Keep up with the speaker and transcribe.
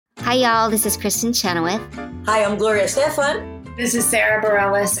Hi, y'all. This is Kristen Chenoweth. Hi, I'm Gloria Stefan. This is Sarah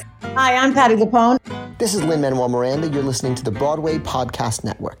Bareilles. Hi, I'm Patty Lapone. This is Lin-Manuel Miranda. You're listening to the Broadway Podcast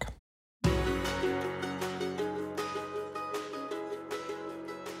Network.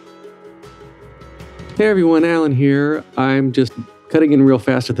 Hey everyone, Alan here. I'm just cutting in real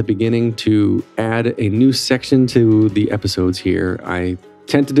fast at the beginning to add a new section to the episodes here. I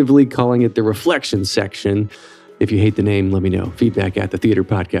tentatively calling it the reflection section. If you hate the name, let me know. Feedback at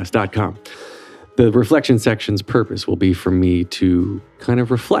thetheaterpodcast.com. The reflection section's purpose will be for me to kind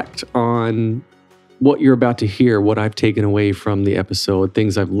of reflect on what you're about to hear, what I've taken away from the episode,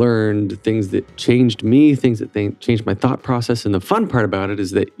 things I've learned, things that changed me, things that changed my thought process. And the fun part about it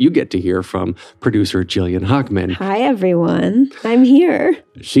is that you get to hear from producer Jillian Hockman. Hi, everyone. I'm here.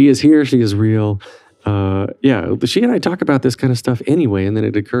 She is here. She is real. She and I talk about this kind of stuff anyway. And then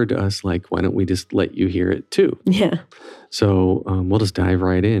it occurred to us, like, why don't we just let you hear it too? Yeah. So we'll just dive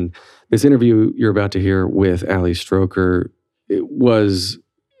right in. This interview you're about to hear with Ali Stroker, it was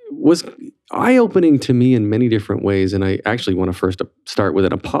eye-opening to me in many different ways, and I actually want to first start with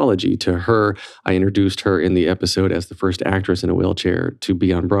an apology to her. I introduced her in the episode as the first actress in a wheelchair to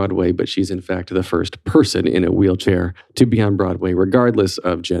be on Broadway, but she's in fact the first person in a wheelchair to be on Broadway, regardless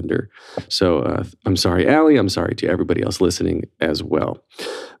of gender. So I'm sorry, Ali. I'm sorry to everybody else listening as well.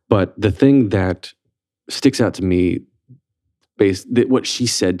 But the thing that sticks out to me, what she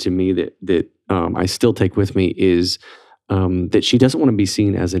said to me that I still take with me is that she doesn't want to be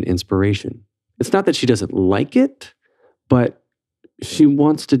seen as an inspiration. It's not that she doesn't like it, but she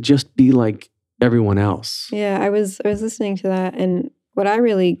wants to just be like everyone else. Yeah, I was listening to that, and what I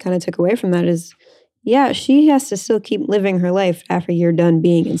really kind of took away from that is, yeah, she has to still keep living her life after you're done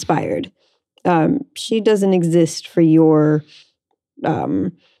being inspired. She doesn't exist for your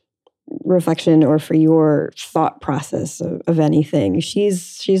reflection or for your thought process of anything.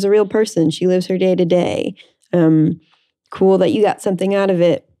 She's a real person. She lives her day to day. Cool that you got something out of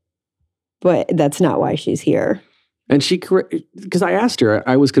it, but that's not why she's here. And because I asked her,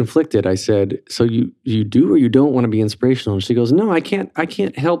 I was conflicted. I said, so you do or you don't want to be inspirational? And she goes, no, I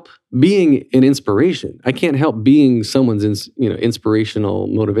can't help being an inspiration. I can't help being someone's inspirational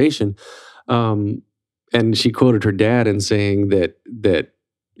motivation. And she quoted her dad and saying that,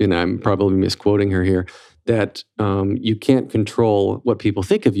 and I'm probably misquoting her here, that you can't control what people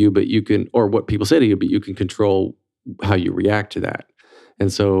think of you, but you can, or what people say to you, but you can control how you react to that.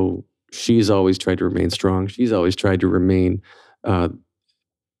 And so she's always tried to remain strong. She's always tried to remain,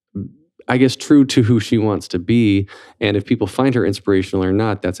 true to who she wants to be. And if people find her inspirational or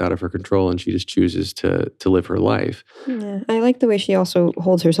not, that's out of her control, and she just chooses to live her life. Yeah, I like the way she also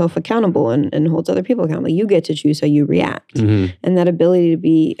holds herself accountable and holds other people accountable. You get to choose how you react. Mm-hmm. And that ability to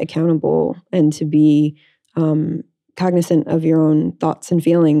be accountable and to be cognizant of your own thoughts and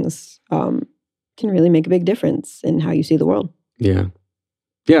feelings can really make a big difference in how you see the world. Yeah.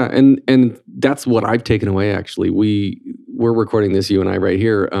 Yeah, and that's what I've taken away, actually. We're recording this, you and I, right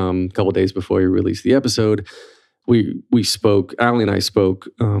here, a couple of days before we released the episode. We spoke, Ali and I spoke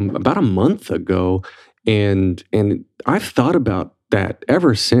about a month ago, and I've thought about that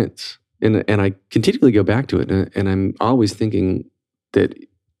ever since. And I continually go back to it, and I'm always thinking that,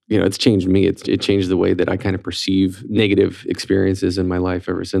 it's changed me. It changed the way that I kind of perceive negative experiences in my life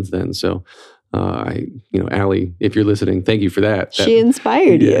ever since then. So Ali, if you're listening, thank you for that. She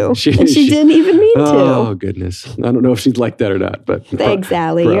inspired you. And she didn't even mean to. Oh, goodness. I don't know if she'd like that or not, but. Thanks,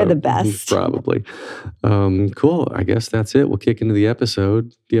 Ali. You're the best. Probably. Cool. I guess that's it. We'll kick into the episode.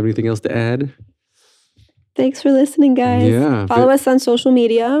 Do you have anything else to add? Thanks for listening, guys. Yeah. Follow us on social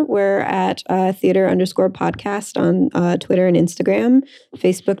media. We're at theater_podcast on Twitter and Instagram,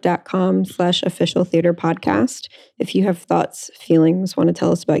 facebook.com/official theater podcast. If you have thoughts, feelings, want to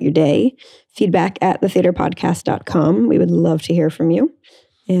tell us about your day, feedback at thetheaterpodcast.com. We would love to hear from you.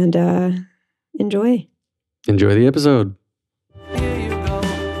 And enjoy. Enjoy the episode. Here you go.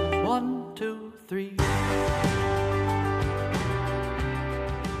 1, 2, 3.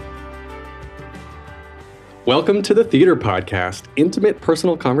 Welcome to the Theater Podcast, intimate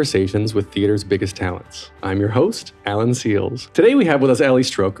personal conversations with theater's biggest talents. I'm your host, Alan Seals. Today we have with us Ali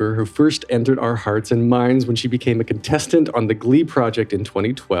Stroker, who first entered our hearts and minds when she became a contestant on the Glee project in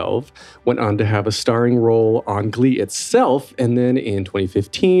 2012, went on to have a starring role on Glee itself, and then in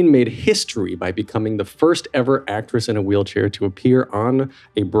 2015 made history by becoming the first ever actress in a wheelchair to appear on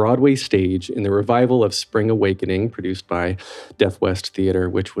a Broadway stage in the revival of Spring Awakening, produced by Deaf West Theater,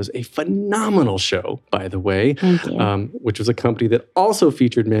 which was a phenomenal show, by the way. Thank you. Which was a company that also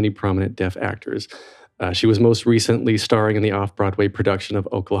featured many prominent deaf actors. She was most recently starring in the off-Broadway production of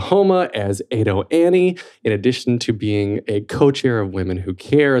Oklahoma as Ado Annie, in addition to being a co-chair of Women Who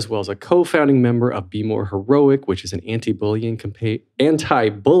Care, as well as a co-founding member of Be More Heroic, which is an anti-bullying campaign.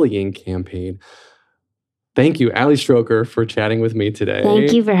 Thank you, Ali Stroker, for chatting with me today.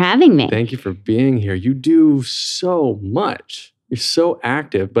 Thank you for having me. Thank you for being here. You do so much. You're so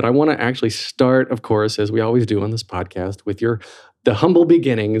active, but I want to actually start, of course, as we always do on this podcast, with the humble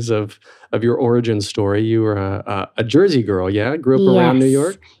beginnings of your origin story. You were a Jersey girl, yeah? Grew up around New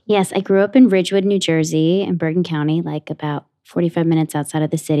York? Yes, I grew up in Ridgewood, New Jersey, in Bergen County, like about 45 minutes outside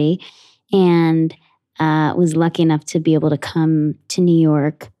of the city, and was lucky enough to be able to come to New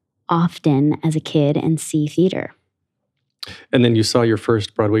York often as a kid and see theater. And then you saw your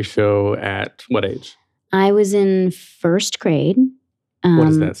first Broadway show at what age? I was in first grade. What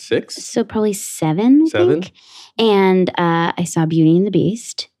is that, 6? So probably 7, I 7? think. And I saw Beauty and the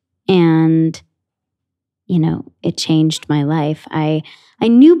Beast. And, it changed my life. I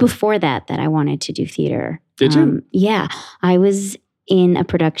knew before that I wanted to do theater. Did you? Yeah. I was in a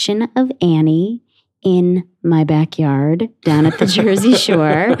production of Annie in my backyard down at the Jersey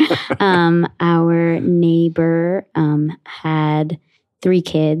Shore. Our neighbor had 3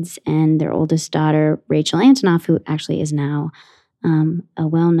 kids, and their oldest daughter, Rachel Antonoff, who actually is now a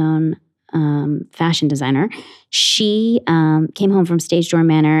well-known fashion designer, she came home from Stage Door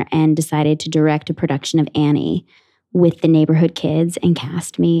Manor and decided to direct a production of Annie with the neighborhood kids and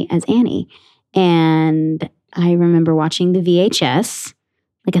cast me as Annie. And I remember watching the VHS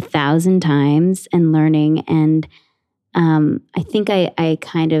like 1,000 times and learning. And I think I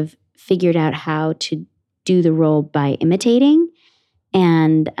kind of figured out how to do the role by imitating.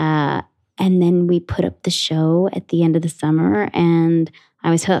 And then we put up the show at the end of the summer, and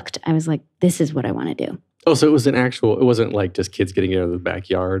I was hooked. I was like, this is what I want to do. Oh, so it was it wasn't like just kids getting out of the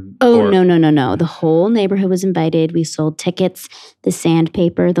backyard? Oh, no. The whole neighborhood was invited. We sold tickets. The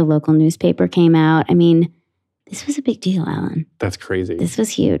Sandpaper, the local newspaper, came out. I mean, this was a big deal, Alan. That's crazy. This was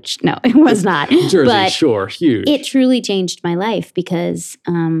huge. No, it was not. Jersey Shore, huge. It truly changed my life because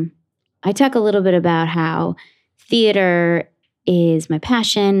I talk a little bit about how theater is my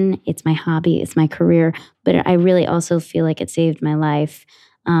passion, it's my hobby, it's my career, but I really also feel like it saved my life.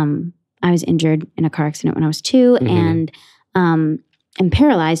 I was injured in a car accident when I was 2 and am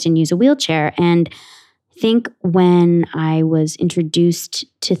paralyzed and use a wheelchair. And I think when I was introduced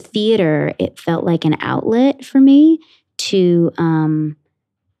to theater, it felt like an outlet for me to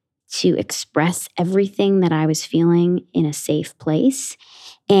express everything that I was feeling in a safe place.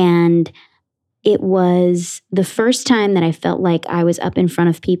 And it was the first time that I felt like I was up in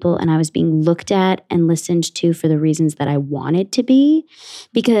front of people and I was being looked at and listened to for the reasons that I wanted to be.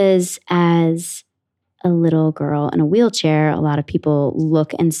 Because as a little girl in a wheelchair, a lot of people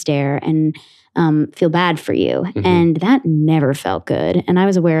look and stare and feel bad for you. And that never felt good. And I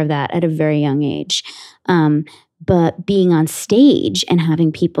was aware of that at a very young age. But being on stage and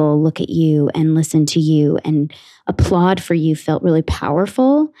having people look at you and listen to you and applaud for you felt really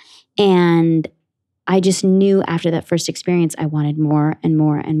powerful. And I just knew after that first experience, I wanted more and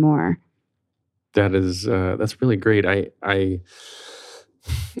more and more. That's really great. I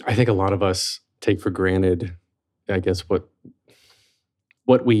think a lot of us take for granted, I guess, what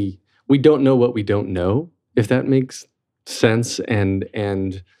we don't know what we don't know, if that makes sense.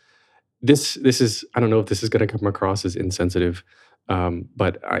 And this is, I don't know if this is going to come across as insensitive,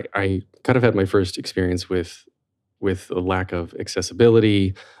 but I kind of had my first experience with a lack of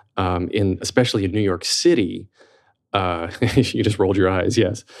accessibility, especially in New York City. You just rolled your eyes,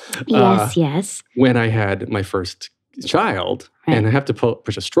 yes. Yes. When I had my first child, and I have to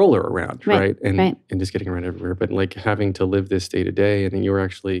push a stroller around, right? And just getting around everywhere. But like having to live this day to day, and then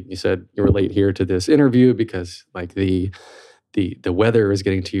you said you were late here to this interview because like the weather is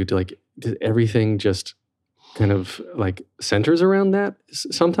getting to you. To like everything just kind of like centers around that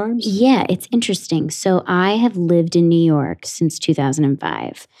sometimes? Yeah, it's interesting. So I have lived in New York since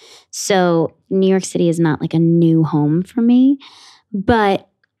 2005. So New York City is not like a new home for me. But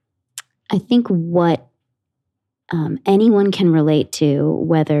I think what anyone can relate to,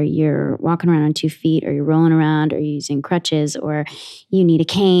 whether you're walking around on 2 feet or you're rolling around or you're using crutches or you need a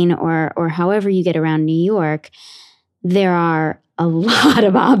cane or however you get around New York, there are a lot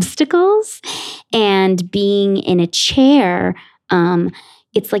of obstacles. And being in a chair,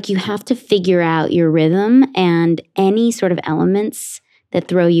 it's like you have to figure out your rhythm, and any sort of elements that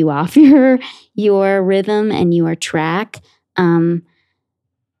throw you off your rhythm and your track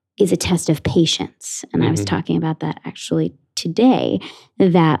is a test of patience. And I was talking about that actually today,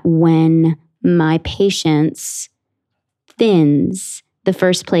 that when my patience thins, the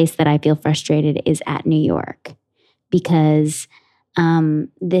first place that I feel frustrated is at New York, because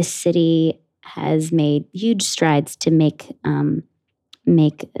this city has made huge strides to make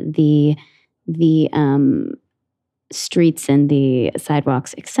the streets and the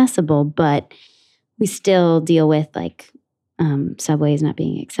sidewalks accessible, but we still deal with like subways not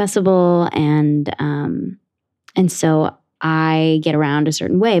being accessible, and so I get around a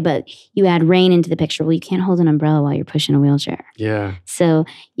certain way. But you add rain into the picture. Well, you can't hold an umbrella while you're pushing a wheelchair. Yeah. So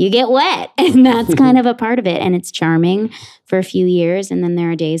you get wet, and that's kind of a part of it. And it's charming for a few years, and then there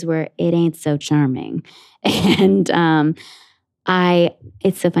are days where it ain't so charming. And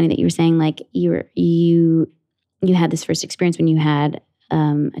it's so funny that you were saying like you had this first experience when you had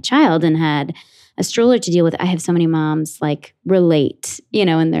a child and had a stroller to deal with. I have so many moms like relate,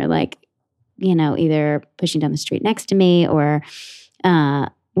 and they're like, either pushing down the street next to me or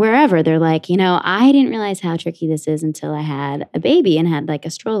wherever. They're like, I didn't realize how tricky this is until I had a baby and had like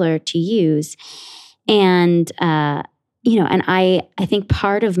a stroller to use. And, and I think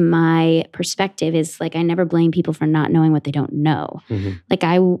part of my perspective is like, I never blame people for not knowing what they don't know. Mm-hmm. Like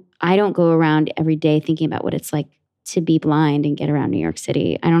I don't go around every day thinking about what it's like to be blind and get around New York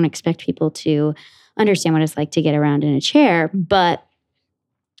City. I don't expect people to understand what it's like to get around in a chair, but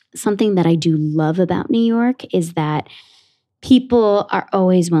something that I do love about New York is that people are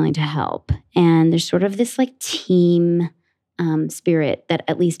always willing to help. And there's sort of this like team spirit that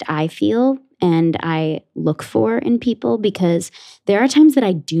at least I feel and I look for in people, because there are times that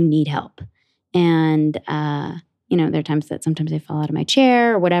I do need help. And, there are times that sometimes I fall out of my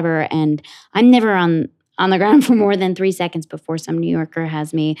chair or whatever, and I'm never on the ground for more than 3 seconds before some New Yorker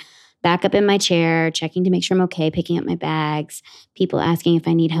has me back up in my chair, checking to make sure I'm okay, picking up my bags, people asking if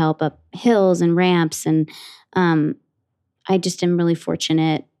I need help up hills and ramps. And I just am really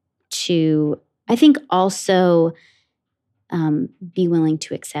fortunate to, I think, also be willing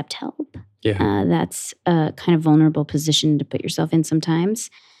to accept help. Yeah. That's a kind of vulnerable position to put yourself in sometimes.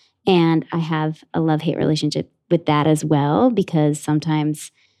 And I have a love-hate relationship with that as well, because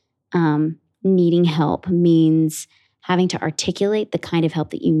sometimes needing help means having to articulate the kind of help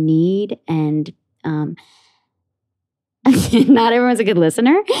that you need. And not everyone's a good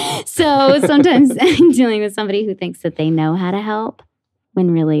listener. So sometimes I'm dealing with somebody who thinks that they know how to help, when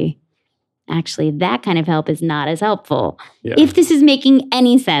really, actually, that kind of help is not as helpful. Yeah. If this is making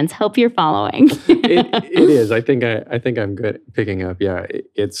any sense, hope you're following. It is. I think I'm good at picking up. Yeah,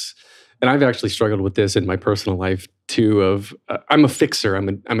 it's. And I've actually struggled with this in my personal life too. Of I'm a fixer.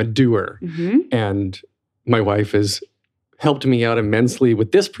 I'm a doer, mm-hmm. and my wife has helped me out immensely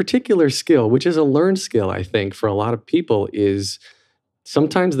with this particular skill, which is a learned skill. I think for a lot of people is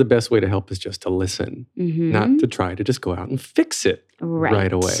sometimes the best way to help is just to listen, mm-hmm. not to try to just go out and fix it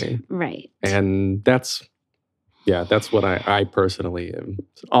right away. Right. And that's what I personally am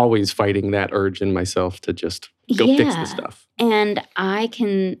always fighting, that urge in myself to just go fix the stuff. And I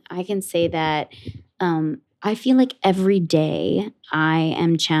can say that I feel like every day I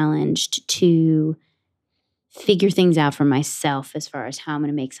am challenged to figure things out for myself as far as how I'm going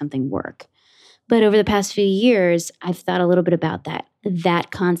to make something work. But over the past few years, I've thought a little bit about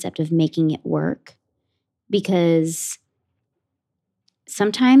that concept of making it work, because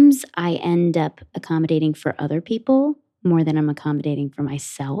sometimes I end up accommodating for other people more than I'm accommodating for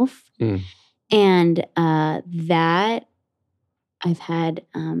myself. Mm. And that I've had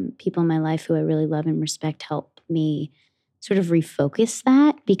people in my life who I really love and respect help me sort of refocus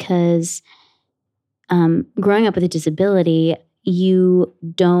that, because growing up with a disability, you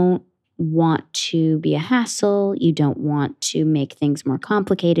don't want to be a hassle. You don't want to make things more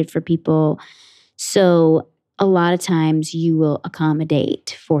complicated for people. So a lot of times you will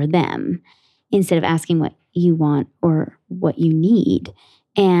accommodate for them instead of asking what you want or what you need.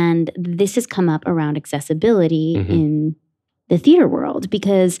 And this has come up around accessibility mm-hmm. in the theater world,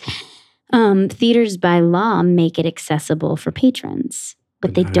 because theaters by law make it accessible for patrons.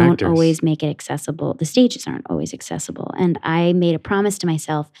 But they don't always make it accessible. The stages aren't always accessible. And I made a promise to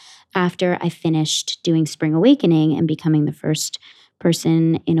myself after I finished doing Spring Awakening and becoming the first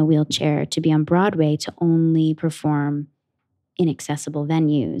person in a wheelchair to be on Broadway to only perform in accessible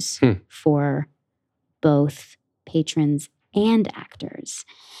venues for both patrons and actors.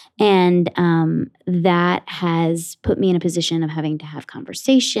 And that has put me in a position of having to have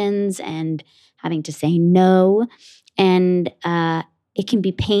conversations and having to say no. And it can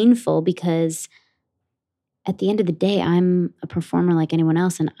be painful, because at the end of the day, I'm a performer like anyone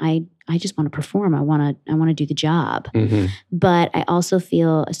else, and I just want to perform. I want to do the job. Mm-hmm. But I also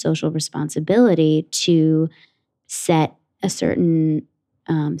feel a social responsibility to set a certain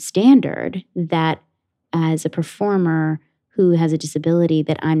standard that, as a performer who has a disability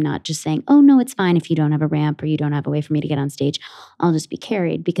that I'm not just saying, oh, no, it's fine if you don't have a ramp or you don't have a way for me to get on stage. I'll just be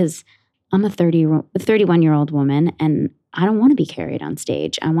carried because I'm a 31-year-old woman and I don't want to be carried on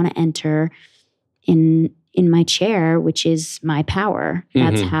stage. I want to enter in my chair, which is my power.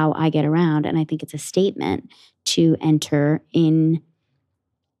 That's how I get around. And I think it's a statement to enter in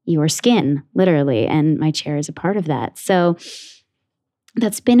your skin, literally. And my chair is a part of that. So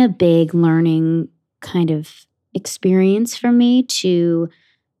that's been a big learning kind of experience for me, to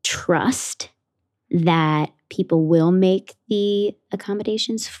trust that people will make the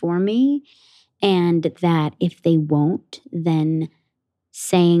accommodations for me, and that if they won't, then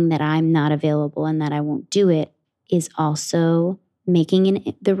saying that I'm not available and that I won't do it is also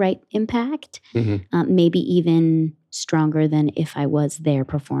making the right impact, maybe even stronger than if I was there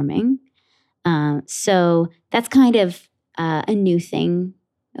performing. So that's kind of a new thing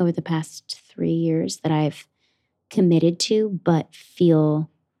over the past 3 years that I've committed to, but feel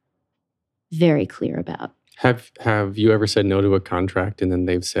very clear about. Have you ever said no to a contract and then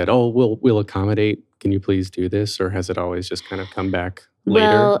they've said, "Oh, we'll accommodate. Can you please do this?" Or has it always just kind of come back later?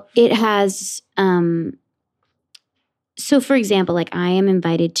 Well, it has. So, for example, like I am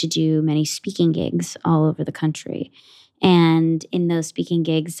invited to do many speaking gigs all over the country. And in those speaking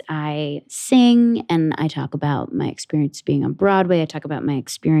gigs, I sing and I talk about my experience being on Broadway. I talk about my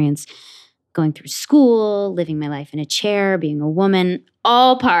experience going through school, living my life in a chair, being a woman,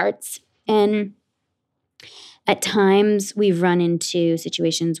 all parts. And at times we've run into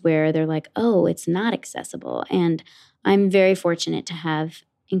situations where they're like, oh, it's not accessible. And I'm very fortunate to have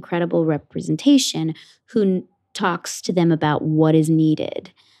incredible representation who talks to them about what is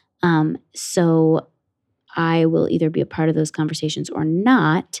needed. So I will either be a part of those conversations or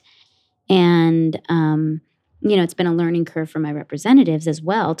not. And, it's been a learning curve for my representatives as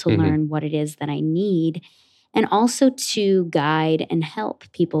well to learn what it is that I need, and also to guide and help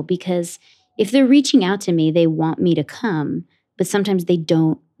people, because if they're reaching out to me, they want me to come, but sometimes they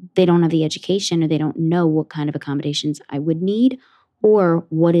don't have the education, or they don't know what kind of accommodations I would need or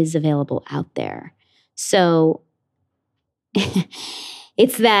what is available out there. So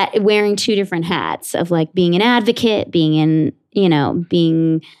it's that wearing two different hats of like being an advocate, being an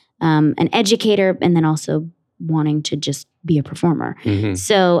educator, and then also wanting to just be a performer.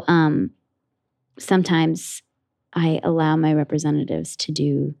 So sometimes I allow my representatives to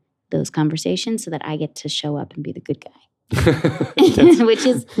do those conversations so that I get to show up and be the good guy, which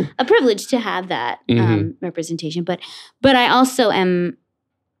is a privilege to have that representation. But I also am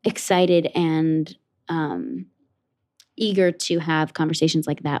excited and eager to have conversations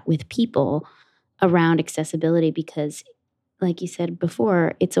like that with people around accessibility, because like you said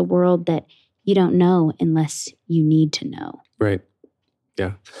before, it's a world that you don't know unless you need to know. Right.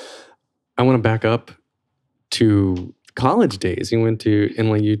 Yeah. I want to back up to college days. You went to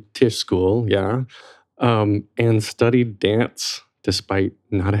NYU Tisch School, and studied dance despite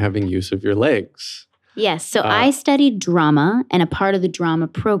not having use of your legs. Yes. So I studied drama, and a part of the drama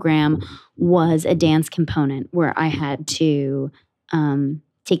program was a dance component where I had to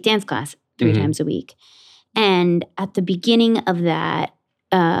take dance class 3 times a week. And at the beginning of that,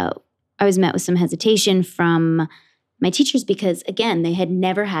 I was met with some hesitation from my teachers because, again, they had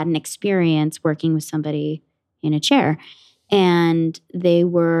never had an experience working with somebody in a chair. And they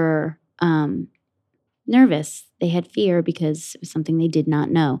were nervous. They had fear because it was something they did not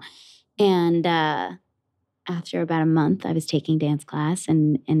know. And after about a month, I was taking dance class,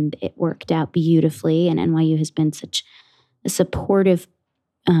 and it worked out beautifully. And NYU has been such a supportive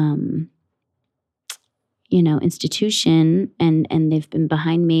institution, and they've been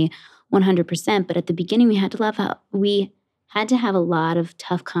behind me 100%. But at the beginning, we had to have a lot of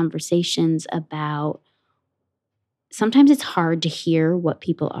tough conversations about, sometimes it's hard to hear what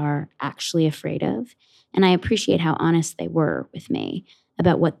people are actually afraid of. And I appreciate how honest they were with me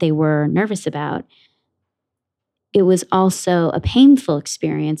about what they were nervous about. It was also a painful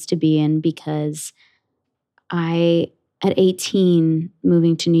experience to be in, because at 18,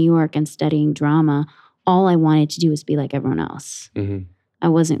 moving to New York and studying drama, all I wanted to do was be like everyone else. I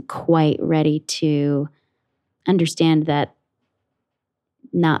wasn't quite ready to understand that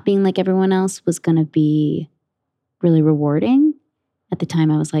not being like everyone else was going to be really rewarding. At the time,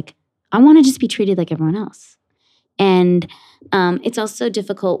 I was like, I want to just be treated like everyone else. And it's also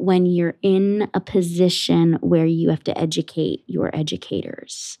difficult when you're in a position where you have to educate your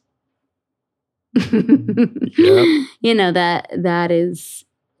educators. That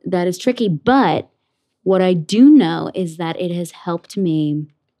is tricky. But what I do know is that it has helped me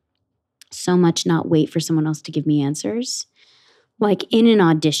so much not wait for someone else to give me answers. Like in an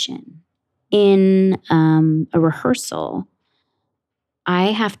audition, in a rehearsal,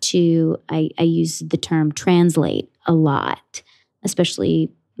 I have to, I use the term translate a lot,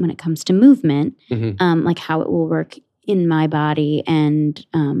 especially when it comes to movement, like how it will work in my body and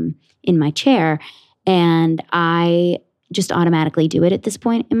in my chair. And I just automatically do it at this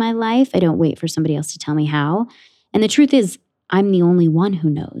point in my life. I don't wait for somebody else to tell me how. And the truth is, I'm the only one who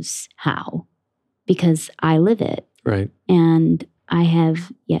knows how because I live it. Right. And I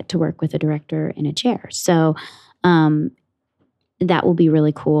have yet to work with a director in a chair. So that will be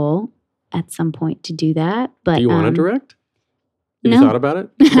really cool at some point to do that. But do you want to direct? Have no. you thought about it?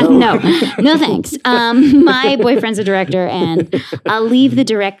 No, thanks. My boyfriend's a director, and I'll leave the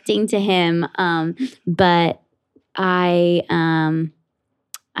directing to him. But I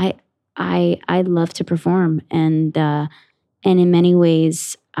love to perform, and in many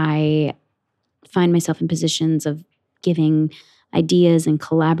ways, I find myself in positions of giving ideas and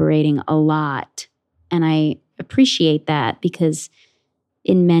collaborating a lot, and I appreciate that because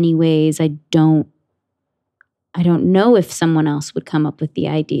in many ways I don't know if someone else would come up with the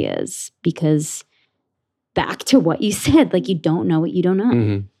ideas because back to what you said, like you don't know what you don't know.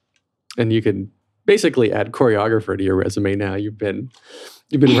 Mm-hmm. And you could basically add choreographer to your resume now. You've been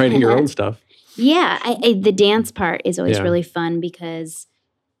writing your own stuff. Yeah, the dance part is always really fun because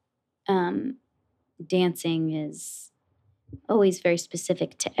dancing is always very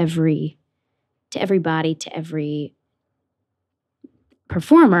specific to everybody, to every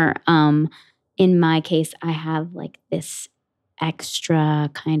performer. In my case, I have like this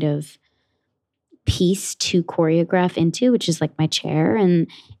extra kind of piece to choreograph into, which is like my chair.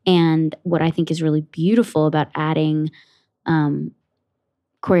 And what I think is really beautiful about adding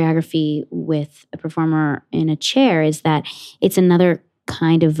choreography with a performer in a chair is that it's another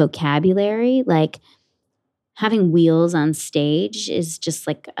kind of vocabulary. Like having wheels on stage is just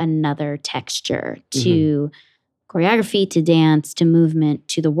like another texture to choreography, to dance, to movement,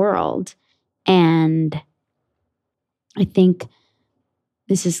 to the world. And I think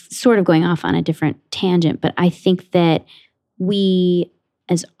this is sort of going off on a different tangent, but I think that we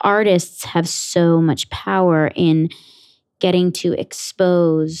as artists have so much power in getting to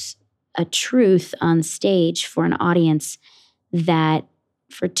expose a truth on stage for an audience that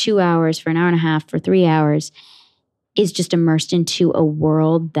for 2 hours, for an hour and a half, for 3 hours is just immersed into a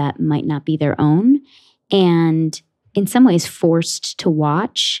world that might not be their own. And in some ways forced to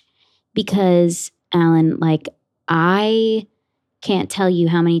watch because, Alan, like I can't tell you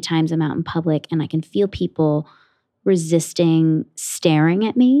how many times I'm out in public and I can feel people resisting staring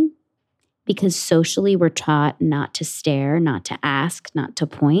at me because socially we're taught not to stare, not to ask, not to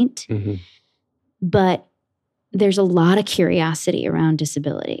point. But there's a lot of curiosity around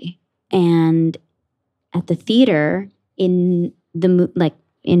disability. And at the theater, in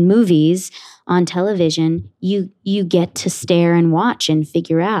movies, on television, you get to stare and watch and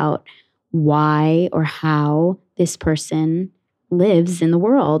figure out why or how this person lives in the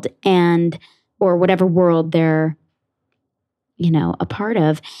world or whatever world they're, a part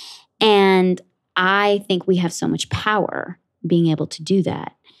of. And I think we have so much power being able to do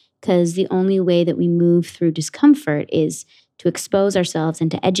that because the only way that we move through discomfort is to expose ourselves and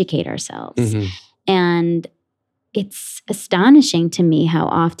to educate ourselves. And it's astonishing to me how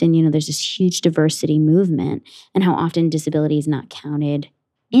often, there's this huge diversity movement and how often disability is not counted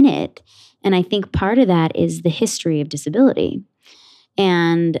in it. And I think part of that is the history of disability.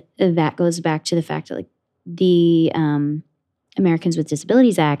 And that goes back to the fact that the Americans with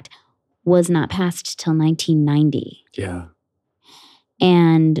Disabilities Act was not passed till 1990. Yeah.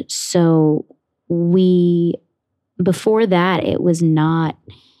 And so before that, it was not,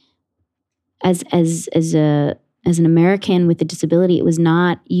 as an American with a disability, it was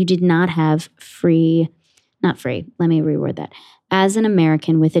not, you did not have not free, let me reword that. As an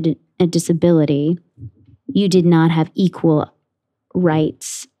American with a disability, you did not have equal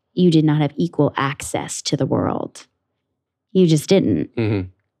rights. You did not have equal access to the world. You just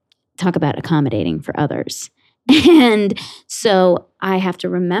didn't. Talk about accommodating for others. And so I have to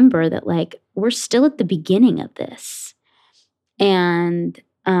remember that we're still at the beginning of this. And,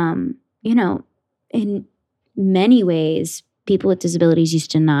 in many ways, people with disabilities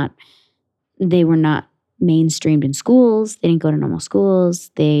they were not mainstreamed in schools. They didn't go to normal schools.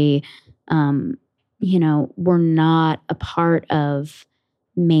 They, were not a part of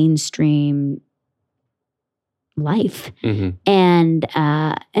mainstream life. And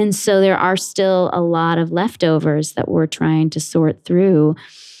so there are still a lot of leftovers that we're trying to sort through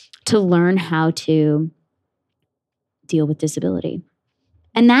to learn how to deal with disability.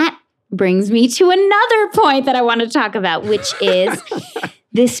 And that brings me to another point that I want to talk about, which is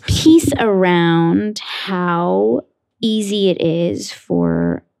this piece around how easy it is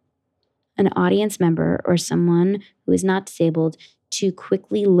for an audience member or someone who is not disabled to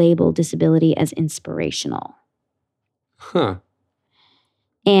quickly label disability as inspirational. Huh.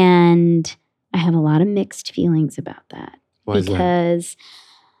 And I have a lot of mixed feelings about that. Why is that? Because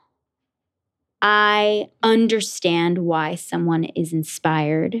I understand why someone is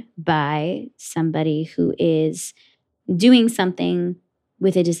inspired by somebody who is doing something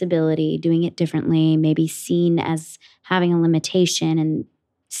with a disability, doing it differently, maybe seen as having a limitation and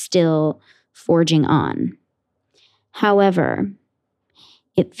still forging on. However,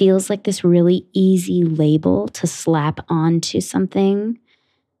 it feels like this really easy label to slap onto something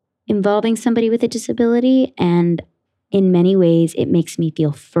involving somebody with a disability. And in many ways, it makes me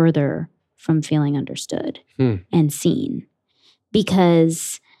feel further from feeling understood and seen,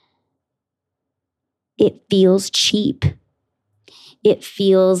 because it feels cheap. It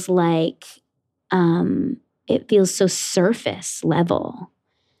feels like, it feels so surface level.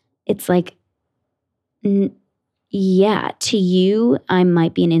 It's like, yeah, to you, I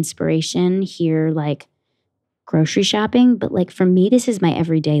might be an inspiration here, like grocery shopping, but like for me, this is my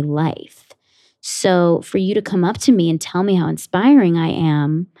everyday life. So for you to come up to me and tell me how inspiring I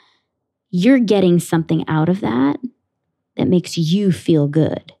am, you're getting something out of that makes you feel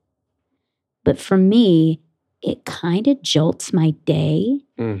good. But for me, it kind of jolts my day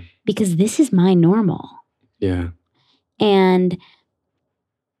because this is my normal. Yeah. And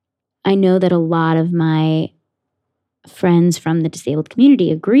I know that a lot of my friends from the disabled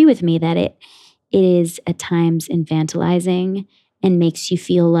community agree with me that it is at times infantilizing and makes you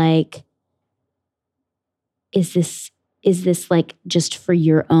feel like, is this like just for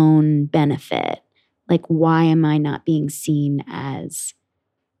your own benefit? Like, why am I not being seen as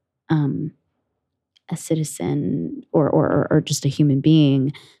a citizen or just a human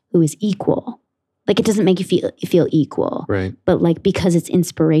being who is equal? Like, it doesn't make you feel equal. Right. But like, because it's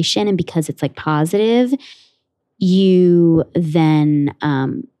inspiration and because it's like positive, you then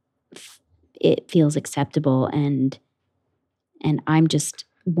it feels acceptable, and I'm just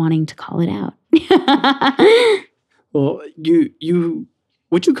wanting to call it out. Well, you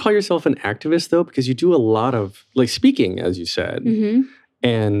would you call yourself an activist though? Because you do a lot of like speaking, as you said,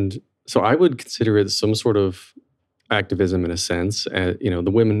 and so I would consider it some sort of activism in a sense.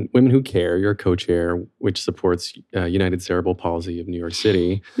 The Women Who Care, you're a co-chair, which supports United Cerebral Palsy of New York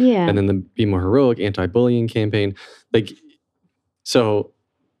City, and then the Be More Heroic anti-bullying campaign. Like, so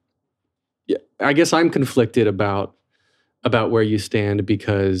yeah, I guess I'm conflicted about where you stand,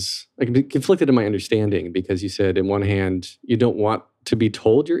 because like conflicted in my understanding, because you said in one hand you don't want to be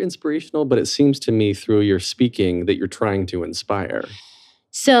told you're inspirational, but it seems to me through your speaking that you're trying to inspire.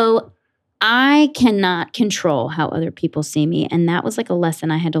 So I cannot control how other people see me, and that was like a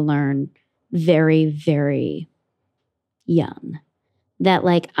lesson I had to learn very, very young. That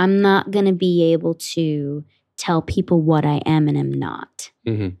like I'm not going to be able to tell people what I am and am not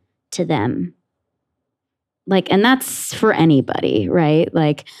to them. Like, and that's for anybody, right?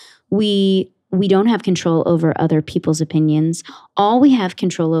 Like we don't have control over other people's opinions. All we have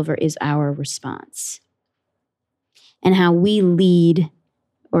control over is our response and how we lead,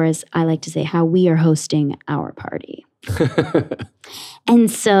 or as I like to say, how we are hosting our party. And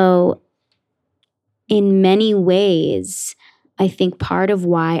so in many ways, I think part of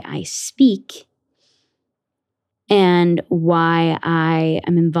why I speak and why I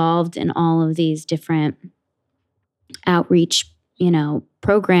am involved in all of these different outreach,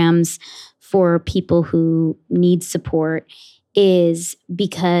 programs for people who need support is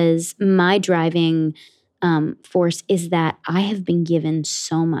because my driving force is that I have been given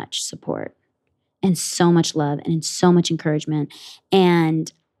so much support and so much love and so much encouragement.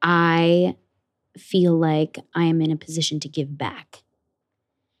 And I feel like I am in a position to give back.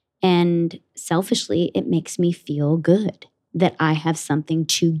 And selfishly, it makes me feel good that I have something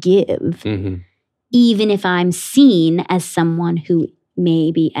to give, even if I'm seen as someone who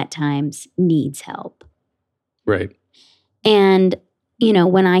maybe at times needs help. Right. And,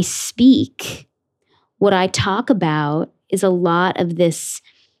 when I speak, what I talk about is a lot of this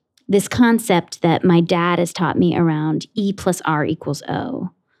concept that my dad has taught me around E plus R equals O,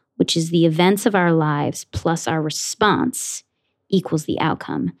 which is the events of our lives plus our response equals the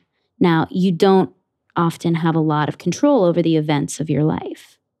outcome. Now, you don't often have a lot of control over the events of your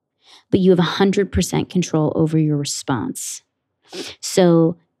life, but you have 100% control over your response.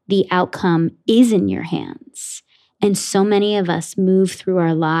 So the outcome is in your hands. And so many of us move through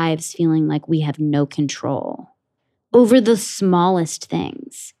our lives feeling like we have no control over the smallest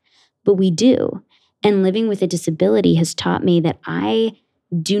things, but we do. And living with a disability has taught me that I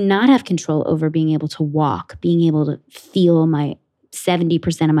do not have control over being able to walk, being able to feel my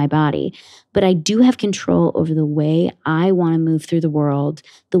 70% of my body, but I do have control over the way I want to move through the world,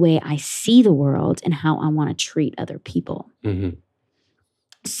 the way I see the world, and how I want to treat other people. Mm-hmm.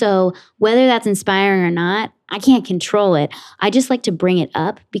 So whether that's inspiring or not, I can't control it. I just like to bring it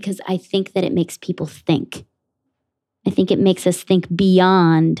up because I think that it makes people think. I think it makes us think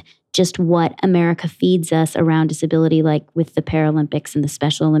beyond just what America feeds us around disability, like with the Paralympics and the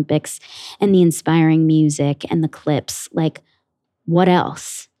Special Olympics and the inspiring music and the clips. Like, what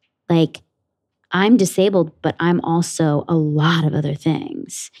else? Like, I'm disabled, but I'm also a lot of other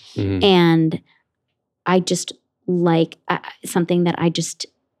things. Mm-hmm. And I just like something that I just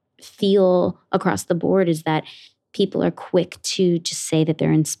feel across the board is that people are quick to just say that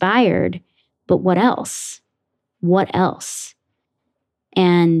they're inspired, but what else? What else?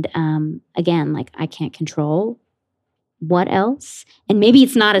 And again, like, I can't control what else. And maybe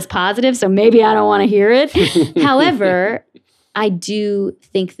it's not as positive, so maybe I don't want to hear it. However, I do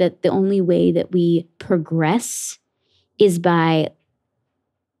think that the only way that we progress is by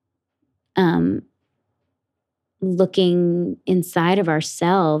looking inside of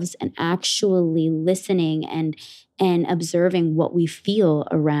ourselves and actually listening and observing what we feel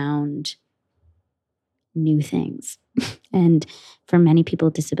around new things. And for many people,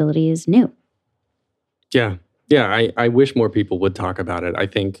 disability is new. Yeah. Yeah. I wish more people would talk about it. I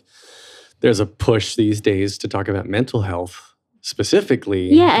think there's a push these days to talk about mental health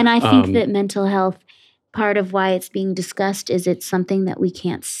specifically. Yeah. And I think that mental health, part of why it's being discussed is it's something that we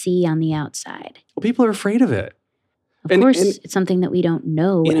can't see on the outside. Well, people are afraid of it. Of course, it's something that we don't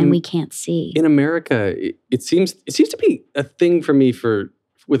know and we can't see. In America, it seems to be a thing for me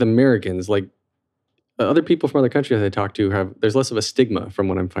with Americans. Like, other people from other countries I talk to there's less of a stigma from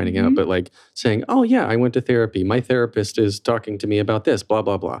what I'm finding out, but like saying, oh yeah, I went to therapy. My therapist is talking to me about this, blah,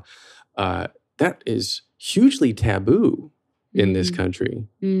 blah, blah. That is hugely taboo in this country.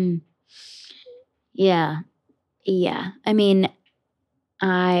 Mm. Yeah. Yeah. I mean,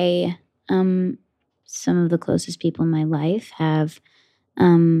 some of the closest people in my life have,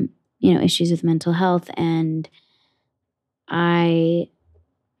 issues with mental health, and I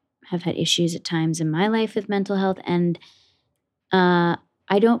have had issues at times in my life with mental health, and I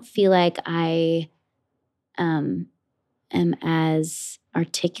don't feel like I am as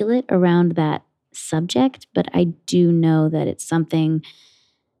articulate around that subject, but I do know that it's something,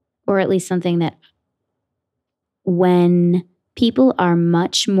 or at least something that when people are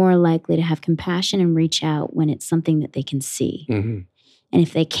much more likely to have compassion and reach out when it's something that they can see. Mm-hmm. And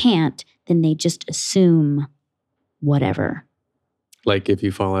if they can't, then they just assume whatever. Like, if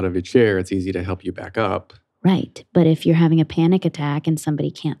you fall out of your chair, it's easy to help you back up. Right. But if you're having a panic attack and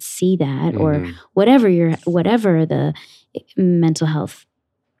somebody can't see that, or whatever the mental health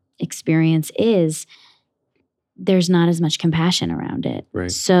experience is, there's not as much compassion around it.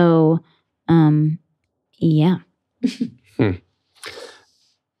 Right. So, yeah.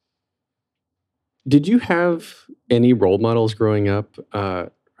 Did you have any role models growing up? I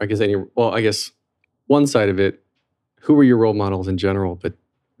guess one side of it, who were your role models in general, but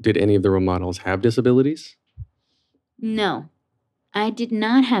did any of the role models have disabilities? No, I did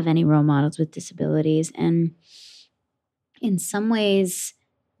not have any role models with disabilities. And in some ways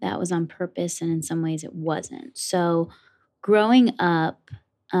that was on purpose, and in some ways it wasn't. So growing up,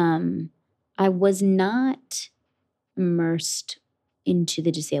 I was not immersed into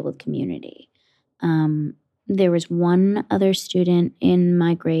the disabled community. There was one other student in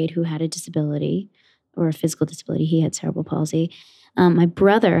my grade who had a disability, or a physical disability. He had cerebral palsy. My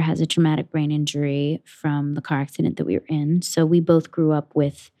brother has a traumatic brain injury from the car accident that we were in. So we both grew up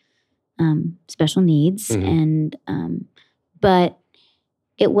with special needs. And but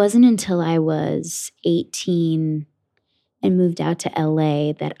it wasn't until I was 18 and moved out to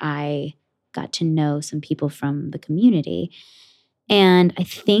LA that I got to know some people from the community. And I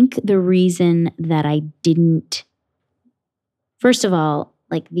think the reason that I didn't, first of all,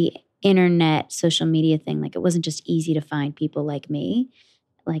 like the internet, social media thing, like it wasn't just easy to find people like me,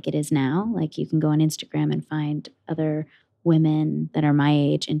 like it is now. Like you can go on Instagram and find other women that are my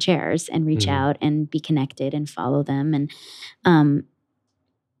age in chairs and reach out and be connected and follow them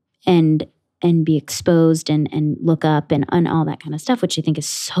and be exposed and look up and all that kind of stuff, which I think is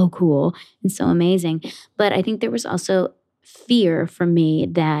so cool and so amazing. But I think there was also fear for me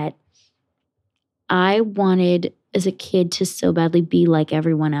that I wanted as a kid to so badly be like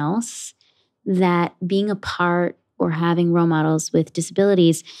everyone else, that being a part or having role models with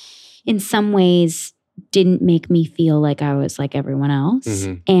disabilities in some ways didn't make me feel like I was like everyone else.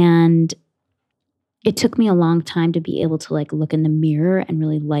 And it took me a long time to be able to like look in the mirror and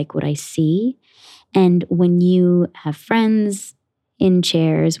really like what I see. And when you have friends in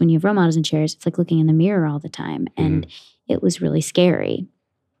chairs, when you have role models in chairs, it's like looking in the mirror all the time. And it was really scary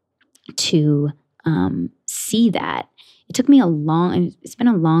to see that. It took me it's been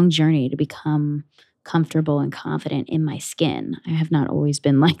a long journey to become comfortable and confident in my skin. I have not always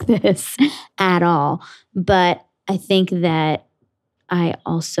been like this at all. But I think that I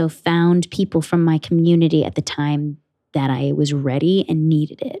also found people from my community at the time that I was ready and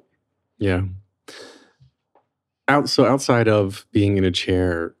needed it. Yeah. So outside of being in a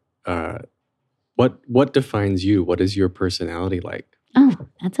chair, what defines you? What is your personality like? Oh,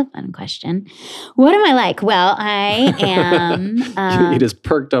 that's a fun question. What am I like? Well, I am... you just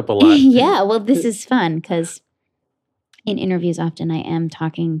perked up a lot. Yeah, well, this is fun because in interviews often I am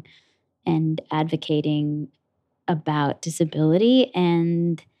talking and advocating about disability,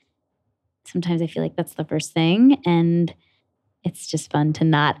 and sometimes I feel like that's the first thing, and it's just fun to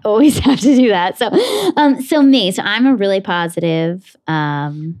not always have to do that. So I'm a really positive,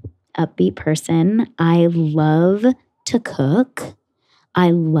 upbeat person. I love to cook.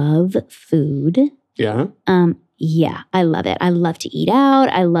 I love food. Yeah? Yeah, I love it. I love to eat out.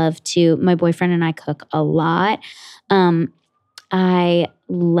 My boyfriend and I cook a lot. I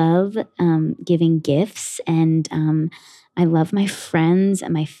love giving gifts, and I love my friends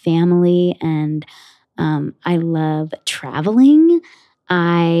and my family, and I love traveling.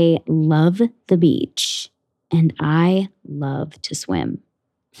 I love the beach, and I love to swim.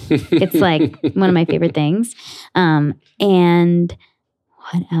 It's like one of my favorite things. And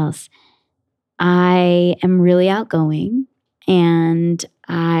what else? I am really outgoing, and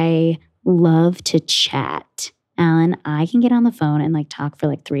I love to chat. Alan, I can get on the phone and like talk for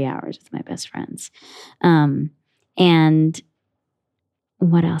like 3 hours with my best friends. And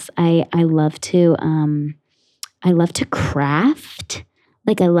what else? I love to craft.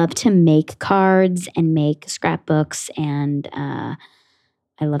 Like I love to make cards and make scrapbooks, and I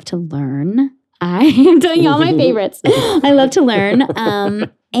love to learn. I am telling you all my favorites. I love to learn.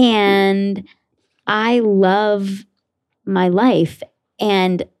 And I love my life.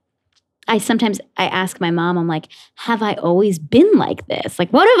 And I ask my mom, I'm like, have I always been like this?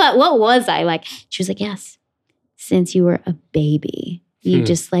 Like, what was I like? She was like, yes, since you were a baby, you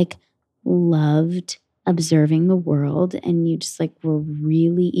just like loved observing the world, and you just like were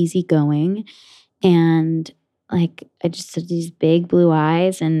really easygoing. And like, I just had these big blue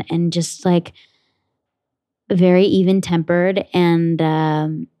eyes and just like very even tempered, and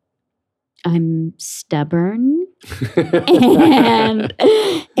I'm stubborn and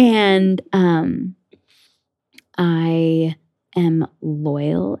I am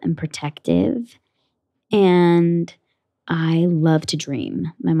loyal and protective, and I love to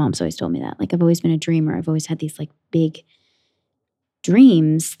dream. My mom's always told me that. Like I've always been a dreamer. I've always had these like big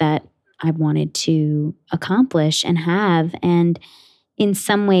dreams that I wanted to accomplish and have. And in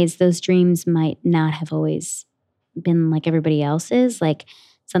some ways, those dreams might not have always been like everybody else's. Like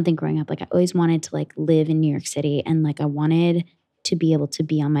something growing up, like I always wanted to like live in New York City, and like I wanted to be able to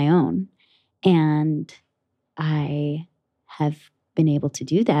be on my own. And I have been able to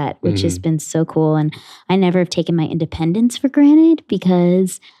do that, which has been so cool. And I never have taken my independence for granted,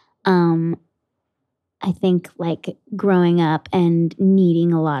 because I think like growing up and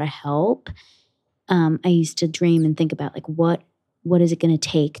needing a lot of help, I used to dream and think about like what is it going to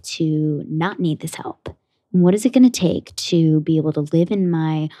take to not need this help? What is it going to take to be able to live in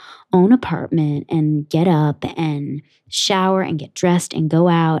my own apartment and get up and shower and get dressed and go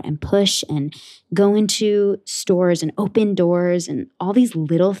out and push and go into stores and open doors and all these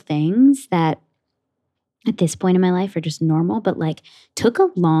little things that at this point in my life are just normal, but like took a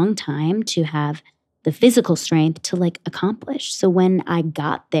long time to have the physical strength to like accomplish. So when I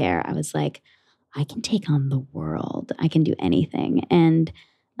got there, I was like, I can take on the world. I can do anything. And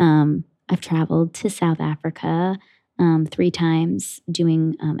I've traveled to South Africa 3 times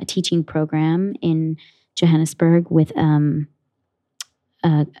doing a teaching program in Johannesburg with a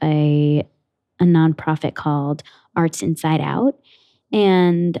nonprofit called Arts Inside Out.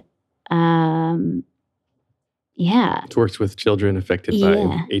 And it works with children affected by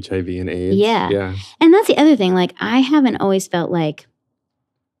HIV and AIDS. Yeah. And that's the other thing. Like I haven't always felt like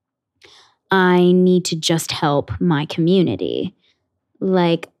I need to just help my community.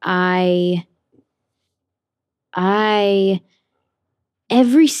 Like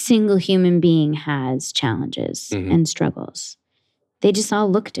every single human being has challenges and struggles. They just all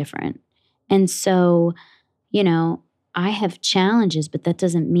look different. And so, I have challenges, but that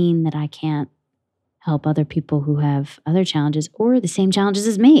doesn't mean that I can't help other people who have other challenges or the same challenges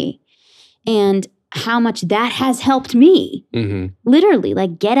as me. And how much that has helped me. Literally,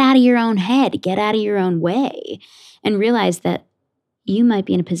 like, get out of your own head, get out of your own way, and realize that you might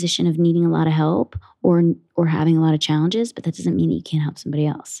be in a position of needing a lot of help or having a lot of challenges, but that doesn't mean that you can't help somebody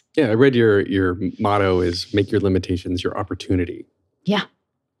else. Yeah, I read your motto is make your limitations your opportunity. Yeah.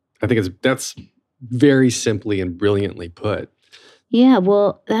 I think that's very simply and brilliantly put. Yeah,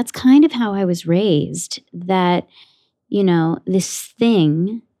 well, that's kind of how I was raised, that, this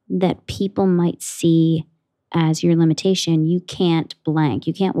thing that people might see as your limitation, you can't blank,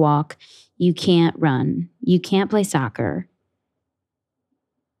 you can't walk, you can't run, you can't play soccer.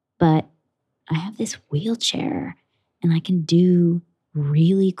 But I have this wheelchair and I can do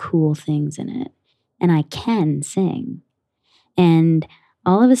really cool things in it, and I can sing. And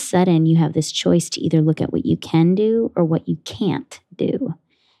all of a sudden you have this choice to either look at what you can do or what you can't do.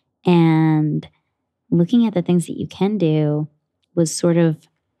 And looking at the things that you can do was sort of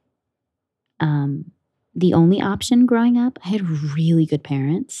the only option growing up. I had really good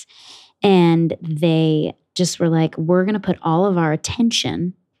parents, and they just were like, we're going to put all of our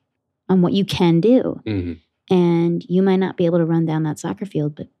attention on what you can do. And you might not be able to run down that soccer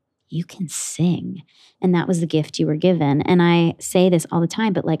field, but you can sing. And that was the gift you were given. And I say this all the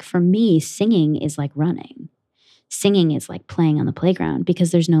time, but like, for me, singing is like running. Singing is like playing on the playground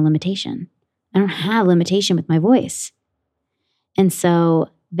because there's no limitation. I don't have limitation with my voice. And so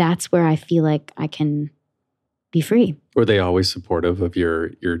that's where I feel like I can be free. Were they always supportive of your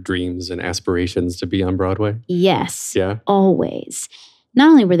dreams and aspirations to be on Broadway? Yes. Yeah. Always. Not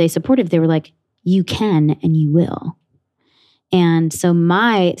only were they supportive, they were like, you can and you will. And so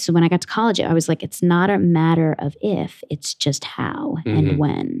when I got to college, I was like, it's not a matter of if, it's just how and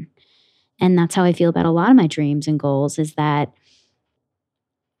when. And that's how I feel about a lot of my dreams and goals, is that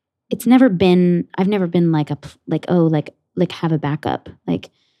I've never been like have a backup. Like,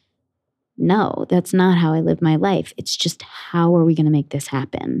 no, that's not how I live my life. It's just, how are we going to make this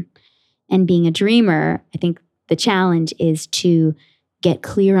happen? And being a dreamer, I think the challenge is to get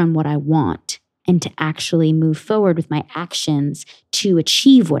clear on what I want and to actually move forward with my actions to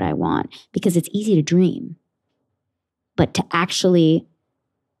achieve what I want, because it's easy to dream. But to actually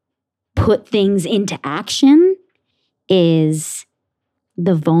put things into action is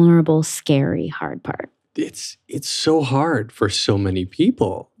the vulnerable, scary, hard part. It's so hard for so many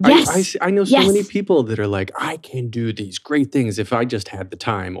people. Yes. I know so many people that are like, I can do these great things if I just had the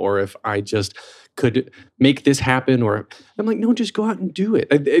time, or if I just could make this happen. Or I'm like, no, just go out and do it.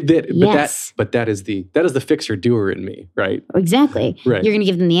 But that is the fixer doer in me, right? Exactly. Right. You're going to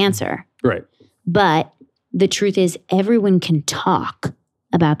give them the answer. Right. But the truth is, everyone can talk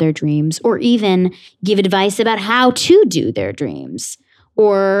about their dreams, or even give advice about how to do their dreams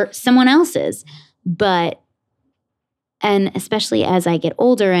or someone else's. And especially as I get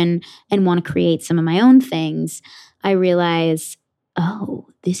older and want to create some of my own things, I realize, oh,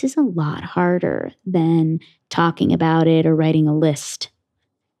 this is a lot harder than talking about it or writing a list.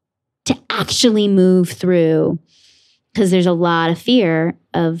 To actually move through, because there's a lot of fear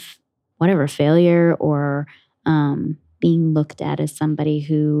of whatever, failure, or being looked at as somebody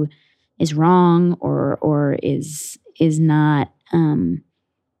who is wrong or is not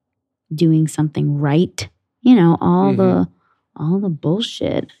doing something right. All the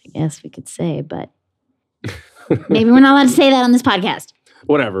bullshit, I guess we could say, but maybe we're not allowed to say that on this podcast.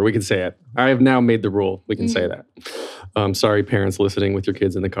 Whatever, we can say it. I have now made the rule. We can say that. Sorry, parents listening with your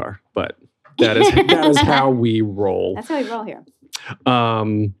kids in the car, but that is how we roll. That's how we roll here.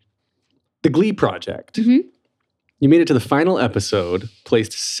 The Glee Project. You made it to the final episode,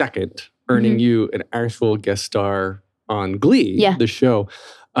 placed second, earning you an actual guest star on Glee, the show.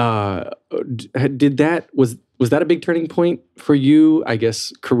 Was that a big turning point for you, I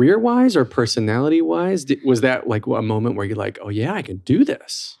guess, career-wise or personality-wise? Was that like a moment where you're like, oh yeah, I can do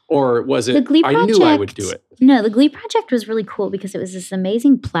this? Or was it, I knew I would do it? No, the Glee Project was really cool because it was this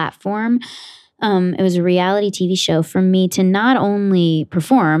amazing platform. It was a reality TV show for me to not only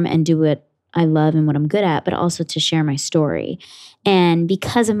perform and do what I love and what I'm good at, but also to share my story. And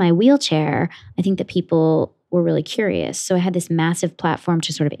because of my wheelchair, I think that people were really curious. So I had this massive platform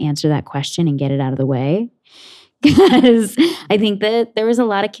to sort of answer that question and get it out of the way. Because I think that there was a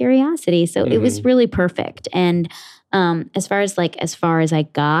lot of curiosity. So it was really perfect. And as far as I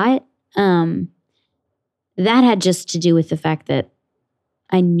got, that had just to do with the fact that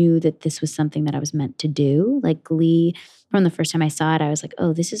I knew that this was something that I was meant to do. Like Glee, from the first time I saw it, I was like,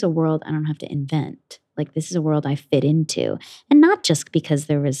 oh, this is a world I don't have to invent. Like, this is a world I fit into. And not just because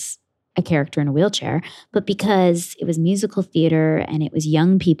there was a character in a wheelchair, but because it was musical theater and it was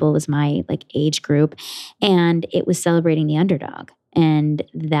young people, was my age group, and it was celebrating the underdog. And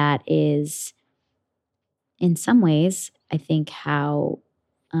that is in some ways, I think how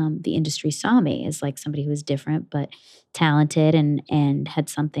the industry saw me as like somebody who was different but talented and had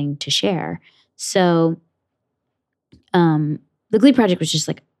something to share. So the Glee project was just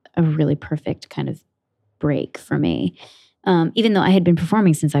like a really perfect kind of break for me. Even though I had been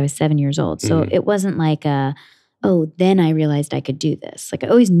performing since I was 7 years old. So it wasn't like then I realized I could do this. Like I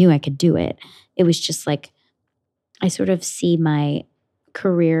always knew I could do it. It was just like, I sort of see my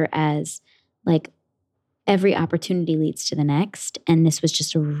career as like every opportunity leads to the next. And this was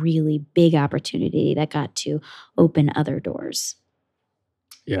just a really big opportunity that got to open other doors.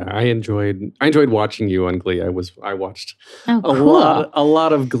 Yeah, I enjoyed watching you on Glee. I watched Oh, a cool.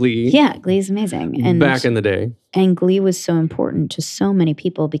 lot of Glee. Yeah, Glee's amazing. And back in the day. And Glee was so important to so many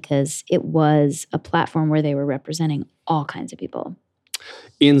people because it was a platform where they were representing all kinds of people.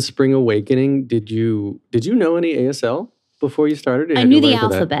 In Spring Awakening, did you know any ASL before you started? I knew the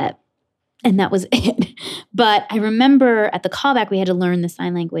alphabet, and that was it. But I remember at the callback, we had to learn the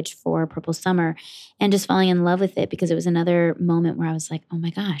sign language for Purple Summer and just falling in love with it because it was another moment where I was like, oh my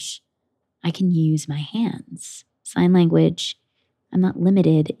gosh, I can use my hands. Sign language, I'm not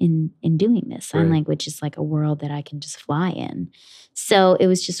limited in doing this. Sign language is like a world that I can just fly in. So it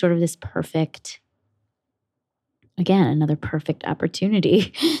was just sort of this perfect, again, another perfect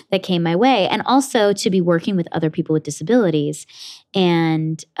opportunity that came my way. And also to be working with other people with disabilities.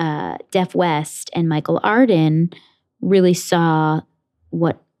 And Deaf West and Michael Arden really saw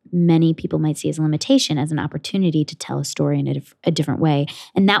what many people might see as a limitation as an opportunity to tell a story in a different way.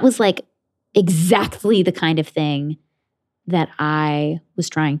 And that was like exactly the kind of thing that I was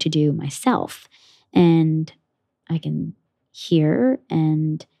trying to do myself. And I can hear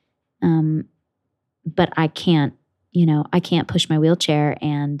but I can't, I can't push my wheelchair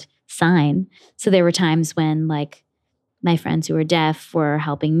and sign. So there were times when like my friends who were deaf were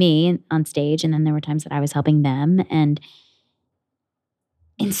helping me on stage. And then there were times that I was helping them. And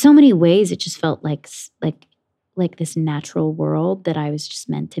in so many ways, it just felt like this natural world that I was just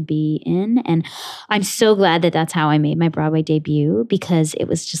meant to be in. And I'm so glad that that's how I made my Broadway debut, because it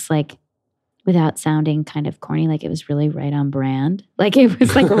was just like, without sounding kind of corny, like it was really right on brand. Like it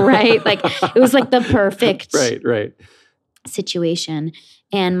was like right, like it was like the perfect right situation.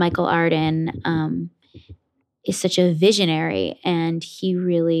 And Michael Arden is such a visionary, and he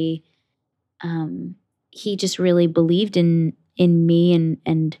really, he just really believed in me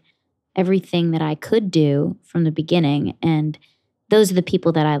and everything that I could do from the beginning. And those are the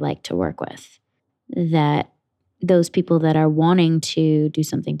people that I like to work with, that those people that are wanting to do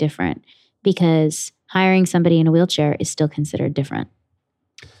something different, because hiring somebody in a wheelchair is still considered different.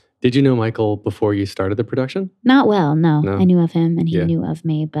 Did you know Michael before you started the production? Not well, no. I knew of him and he knew of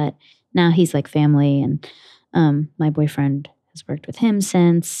me, but now he's like family. And my boyfriend has worked with him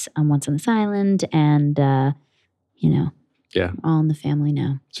since Once on this Island, and all in the family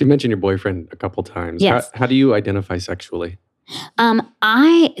now. So you mentioned your boyfriend a couple times. Yes. How do you identify sexually?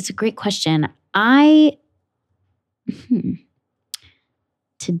 It's a great question.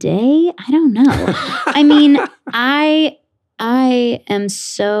 Today, I don't know. I mean, I am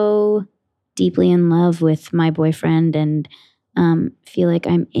so deeply in love with my boyfriend, and feel like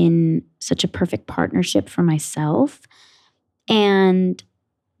I'm in such a perfect partnership for myself. And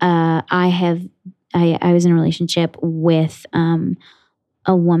I was in a relationship with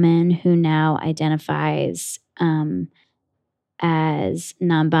a woman who now identifies as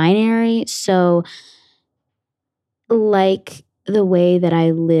non-binary. So like the way that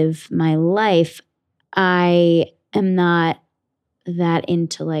I live my life, I am not that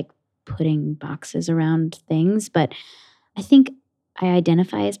into like putting boxes around things, but I think I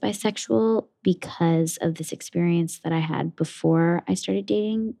identify as bisexual because of this experience that I had before I started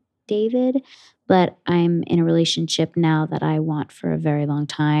dating David. But I'm in a relationship now that I want for a very long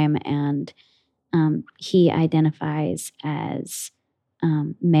time, and he identifies as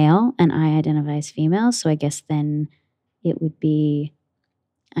male and I identify as female. So I guess then it would be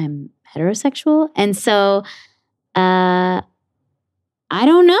I'm heterosexual. And so I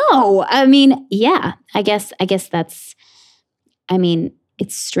don't know. I mean, yeah, I guess that's,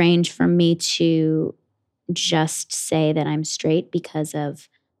 it's strange for me to just say that I'm straight because of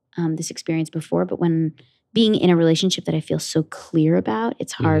this experience before. But when being in a relationship that I feel so clear about,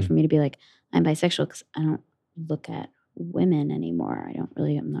 it's hard for me to be like, I'm bisexual, because I don't look at women anymore.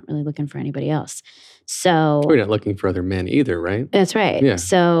 I'm not really looking for anybody else. So We're not looking for other men either, right? That's right. Yeah.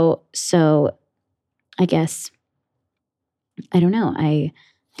 So I guess, I don't know. I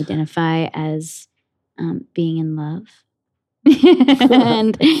identify as being in love.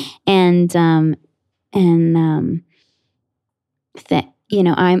 and that,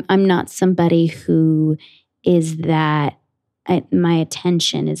 I'm not somebody who is that my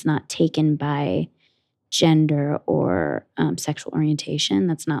attention is not taken by gender or sexual orientation.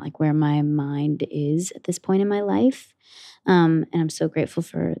 That's not like where my mind is at this point in my life. And I'm so grateful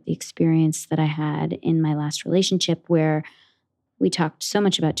for the experience that I had in my last relationship where we talked so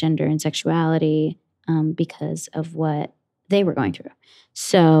much about gender and sexuality because of what they were going through.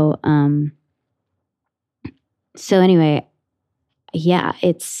 So anyway, yeah,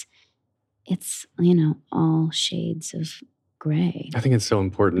 it's all shades of gray. I think it's so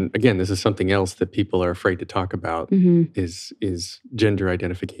important. Again, this is something else that people are afraid to talk about is gender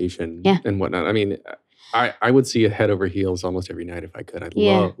identification and whatnot. I mean, I would see it head over heels almost every night if I could. I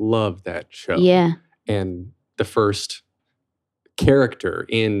love that show. Yeah. And the first character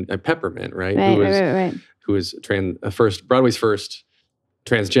in Peppermint, right? Right. Who was Broadway's first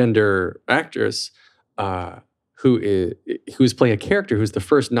transgender actress, who's playing a character who's the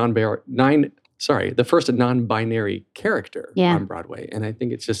first non-binary character on Broadway. And I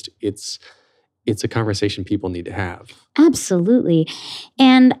think it's a conversation people need to have. Absolutely.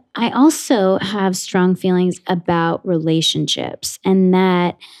 And I also have strong feelings about relationships and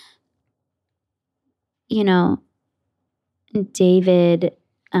that, David,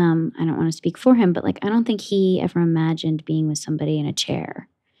 I don't want to speak for him, but I don't think he ever imagined being with somebody in a chair.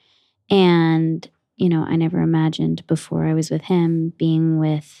 And, I never imagined before I was with him being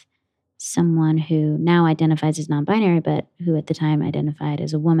with someone who now identifies as non-binary, but who at the time identified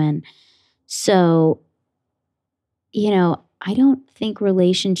as a woman. So, I don't think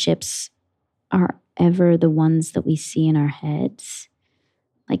relationships are ever the ones that we see in our heads.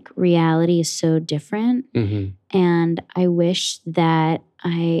 Reality is so different. And I wish that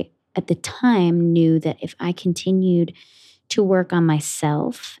I, at the time, knew that if I continued to work on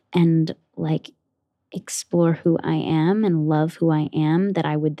myself and explore who I am and love who I am, that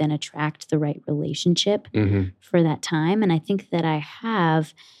I would then attract the right relationship for that time. And I think that I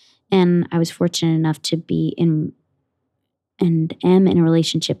have. And I was fortunate enough to be in and am in a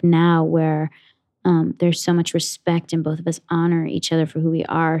relationship now where there's so much respect and both of us honor each other for who we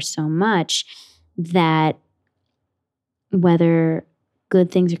are so much that whether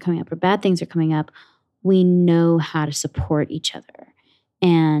good things are coming up or bad things are coming up, we know how to support each other.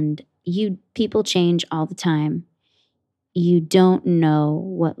 And people change all the time. You don't know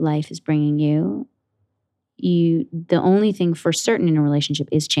what life is bringing you. The only thing for certain in a relationship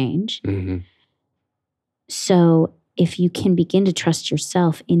is change. So if you can begin to trust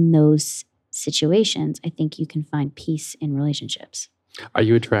yourself in those situations, I think you can find peace in relationships. Are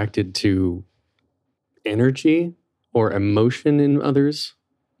you attracted to energy or emotion in others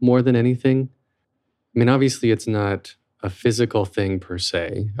more than anything? I mean, obviously it's not a physical thing per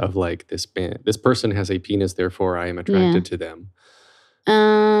se of this person has a penis, therefore I am attracted to them. I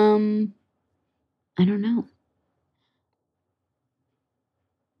don't know.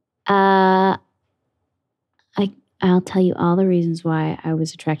 I'll tell you all the reasons why I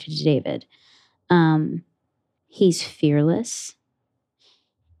was attracted to David. He's fearless.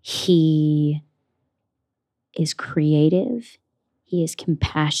 He is creative. He is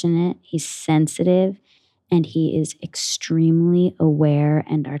compassionate. He's sensitive. And he is extremely aware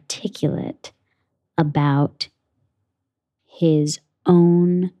and articulate about his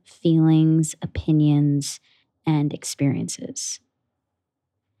own feelings, opinions, and experiences.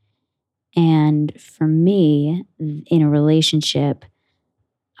 And for me, in a relationship,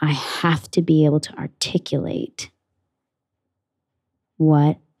 I have to be able to articulate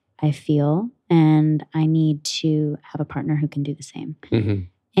what I feel, and I need to have a partner who can do the same.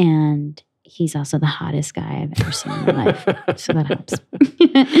 And he's also the hottest guy I've ever seen in my life, so that helps.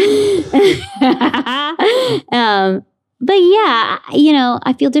 But yeah,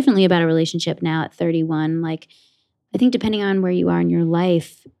 I feel differently about a relationship now at 31. I think depending on where you are in your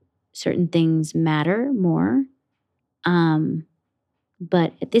life, certain things matter more.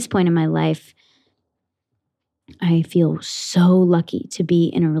 But at this point in my life, I feel so lucky to be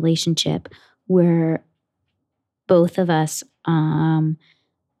in a relationship where both of us are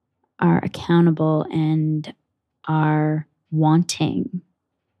accountable and are wanting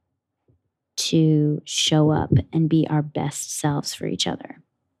to show up and be our best selves for each other.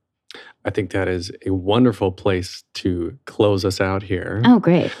 I think that is a wonderful place to close us out here. Oh,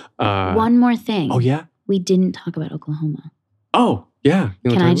 great. One more thing. Oh, yeah? We didn't talk about Oklahoma. Oh, yeah.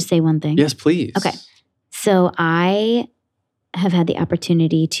 Can I just say one thing? Yes, please. Okay. So I have had the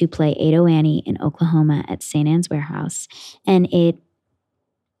opportunity to play Ado Annie in Oklahoma at St. Anne's Warehouse. And it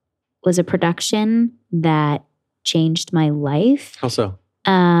was a production that changed my life. How so?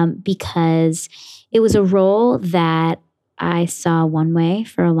 Because it was a role that I saw one way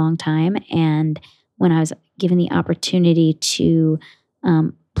for a long time. And when I was given the opportunity to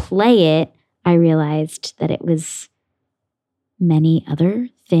play it, I realized that it was many other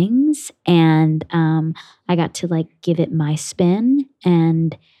things, and I got to like give it my spin,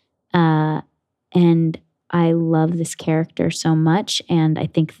 and I love this character so much, and I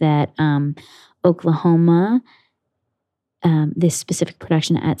think that Oklahoma, this specific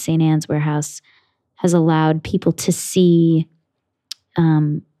production at St. Anne's Warehouse, has allowed people to see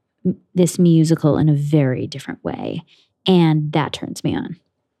this musical in a very different way, and that turns me on.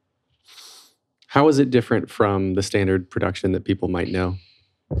 How is it different from the standard production that people might know?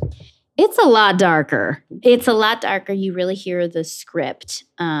 It's a lot darker. You really hear the script.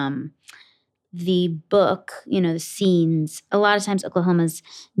 The book, the scenes. A lot of times Oklahoma's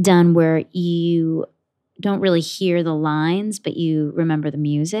done where you don't really hear the lines, but you remember the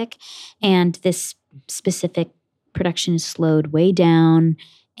music. And this specific production is slowed way down,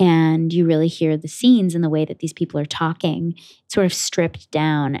 and you really hear the scenes and the way that these people are talking. It's sort of stripped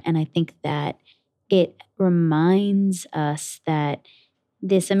down. And I think that it reminds us that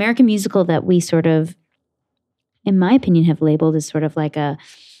this American musical that we sort of, in my opinion, have labeled as sort of like a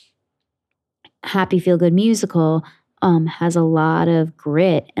happy, feel-good musical, has a lot of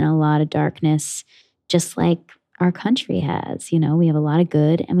grit and a lot of darkness, just like our country has. We have a lot of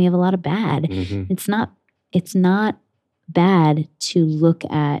good and we have a lot of bad. Mm-hmm. It's not bad to look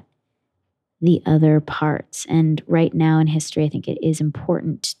at the other parts. And right now in history, I think it is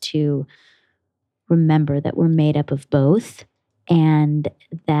important to remember that we're made up of both, and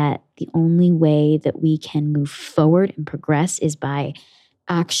that the only way that we can move forward and progress is by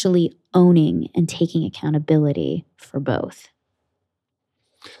actually owning and taking accountability for both.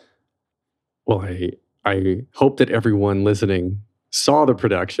 Well, I hope that everyone listening saw the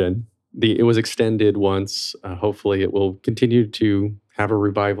production. It was extended once. Hopefully it will continue to have a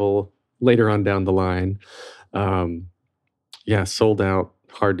revival later on down the line. Sold out.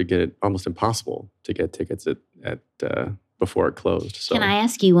 Hard to get, almost impossible to get tickets at before it closed. So, can I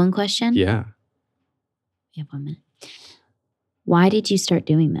ask you one question? Yeah. You have 1 minute. Why did you start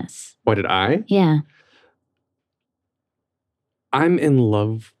doing this? Why did I? Yeah. I'm in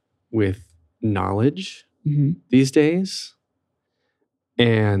love with knowledge these days.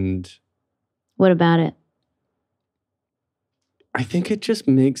 And what about it? I think it just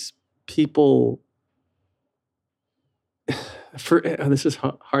makes people... this is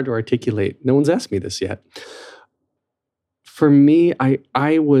hard to articulate. No one's asked me this yet. For me, I'm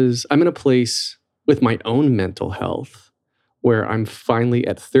in a place with my own mental health where I'm finally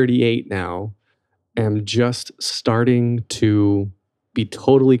at 38 now, am just starting to be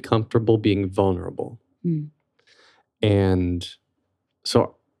totally comfortable being vulnerable. And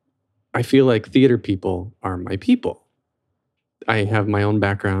so I feel like theater people are my people. I have my own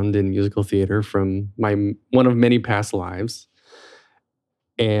background in musical theater from one of many past lives.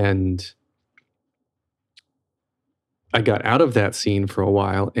 And I got out of that scene for a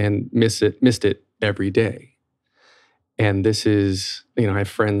while and missed it every day. And this is, I have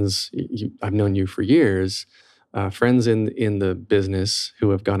friends, I've known you for years, friends in the business who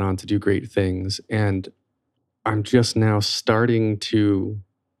have gone on to do great things. And I'm just now starting to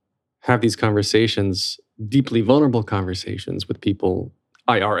have these conversations, deeply vulnerable conversations with people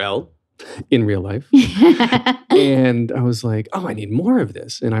IRL, in real life. And I was like, oh, I need more of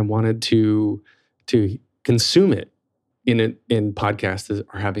this. And I wanted to consume it in podcasts that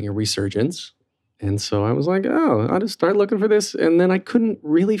are having a resurgence. And so I was like, oh, I'll just start looking for this. And then I couldn't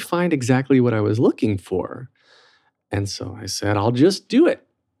really find exactly what I was looking for. And so I said, I'll just do it.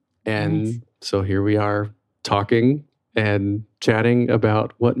 And nice. So here we are talking and chatting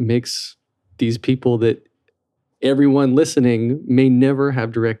about what makes these people that everyone listening may never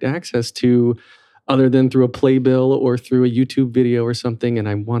have direct access to other than through a playbill or through a YouTube video or something. And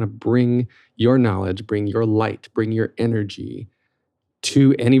I want to bring your knowledge, bring your light, bring your energy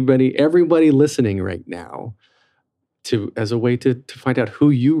to everybody listening right now, as a way to find out who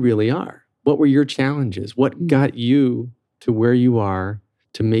you really are. What were your challenges? What got you to where you are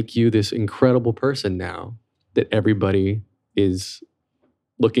to make you this incredible person now that everybody is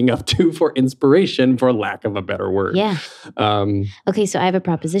looking up to for inspiration, for lack of a better word? Yeah. Okay, so I have a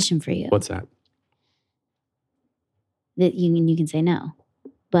proposition for you. What's that? That you can say no,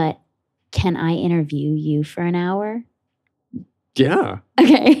 but can I interview you for an hour? Yeah.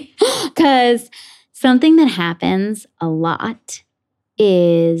 Okay. Because something that happens a lot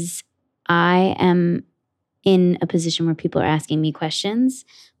is I am in a position where people are asking me questions,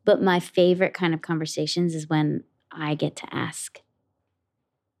 but my favorite kind of conversations is when I get to ask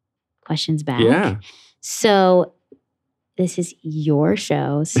questions back. Yeah. So this is your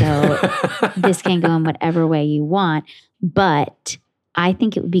show, so this can go in whatever way you want. But I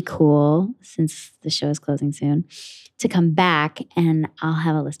think it would be cool, since the show is closing soon, to come back and I'll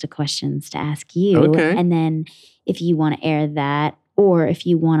have a list of questions to ask you. Okay. And then if you want to air that, or if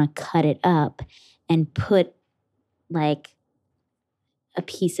you want to cut it up and put like a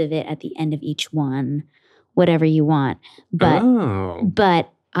piece of it at the end of each one, whatever you want.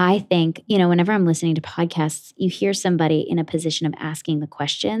 But I think, whenever I'm listening to podcasts, you hear somebody in a position of asking the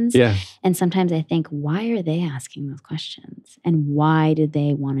questions. Yeah. And sometimes I think, why are they asking those questions? And why do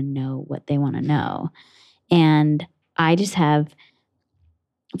they want to know what they want to know? And I just have,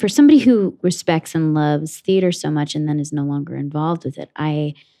 for somebody who respects and loves theater so much and then is no longer involved with it,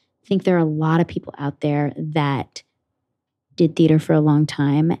 I think there are a lot of people out there that did theater for a long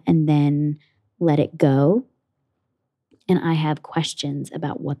time and then let it go. And I have questions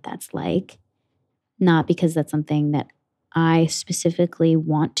about what that's like, not because that's something that I specifically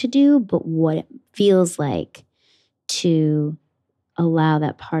want to do, but what it feels like to allow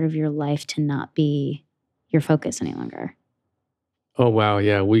that part of your life to not be your focus any longer. Oh, wow.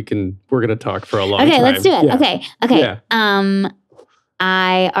 Yeah, we're going to talk for a long time. Okay, let's do it. Yeah. Okay. Yeah. I'm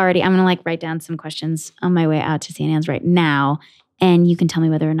going to write down some questions on my way out to St. Anne's right now. And you can tell me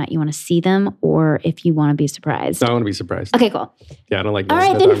whether or not you want to see them or if you want to be surprised. I want to be surprised. Okay, cool. Yeah, I don't like. All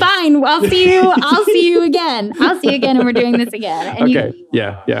right, then fine. I'll see you. I'll see you again. I'll see you again, and we're doing this again. And Okay.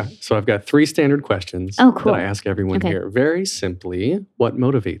 Yeah. So I've got 3 standard questions that I ask everyone here. Very simply, what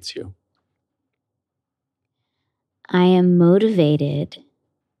motivates you? I am motivated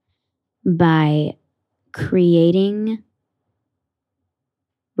by creating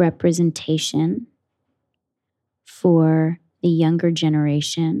representation for the younger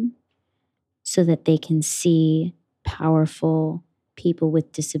generation so that they can see powerful people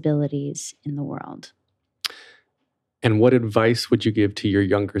with disabilities in the world. And what advice would you give to your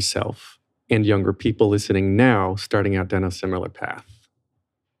younger self and younger people listening now, starting out down a similar path?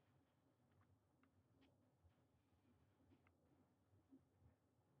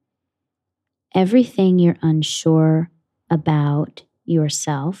 Everything you're unsure about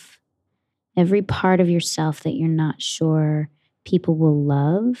yourself, every part of yourself that you're not sure people will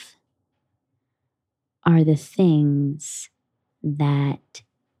love, are the things that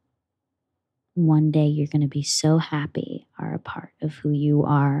one day you're going to be so happy are a part of who you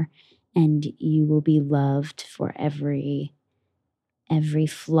are, and you will be loved for every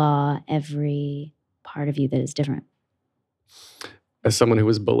flaw, every part of you that is different. As someone who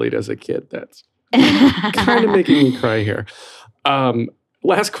was bullied as a kid, that's kind of making me cry here.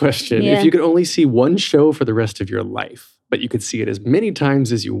 Last question. Yeah. If you could only see one show for the rest of your life, but you could see it as many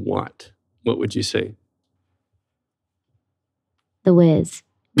times as you want, what would you say? The Wiz.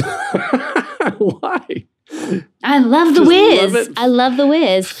 Why? I love The Just Wiz. love it. I love The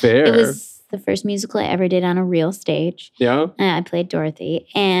Wiz. Fair. It was the first musical I ever did on a real stage. Yeah? I played Dorothy.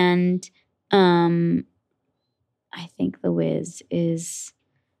 And I think The Wiz is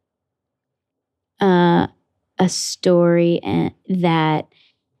a story that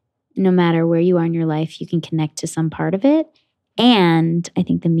no matter where you are in your life, you can connect to some part of it. And I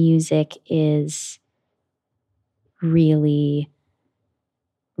think the music is really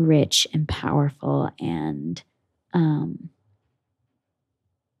rich and powerful and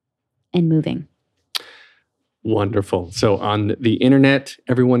moving. Wonderful. So on the internet,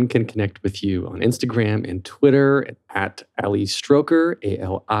 everyone can connect with you on Instagram and Twitter at Ali Stroker,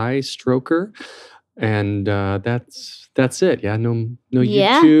 A-L-I Stroker. And that's it. Yeah, no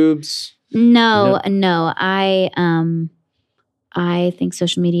YouTubes. No. I think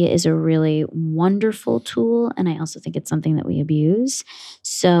social media is a really wonderful tool, and I also think it's something that we abuse.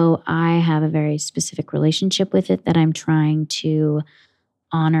 So I have a very specific relationship with it that I'm trying to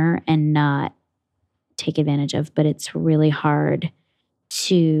honor and not take advantage of. But it's really hard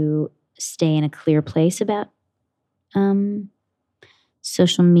to stay in a clear place about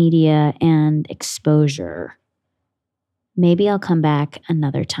social media and exposure. Maybe I'll come back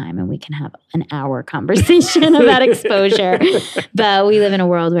another time and we can have an hour conversation about exposure. But we live in a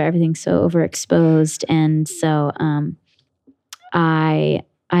world where everything's so overexposed. And so I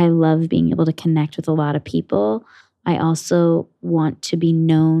love being able to connect with a lot of people. I also want to be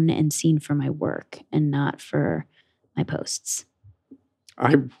known and seen for my work and not for my posts.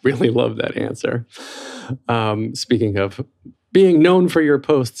 I really love that answer. Speaking of being known for your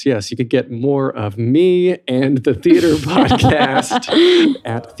posts, yes, you could get more of me and the theater podcast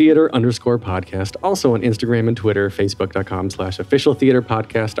at theater_podcast. Also on Instagram and Twitter, facebook.com/official theater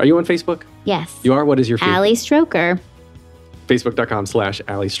podcast. Are you on Facebook? Yes. You are? What is your feed? Ali Stroker.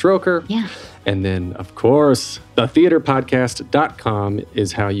 Facebook.com/Ali Stroker. Yeah. And then, of course, thetheaterpodcast.com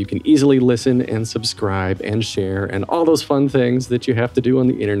is how you can easily listen and subscribe and share and all those fun things that you have to do on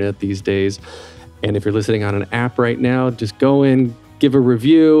the internet these days. And if you're listening on an app right now, just go in, give a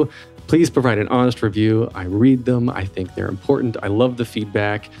review. Please provide an honest review. I read them. I think they're important. I love the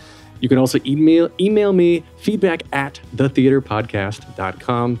feedback. You can also email me,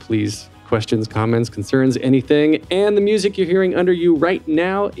 feedback@thetheaterpodcast.com. Please, questions, comments, concerns, anything. And the music you're hearing under you right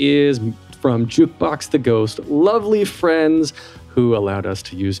now is from Jukebox the Ghost, lovely friends who allowed us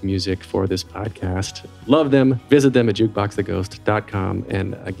to use music for this podcast. Love them. Visit them at jukeboxtheghost.com.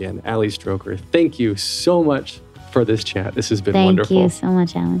 And again, Ali Stroker, thank you so much for this chat. This has been wonderful. Thank you so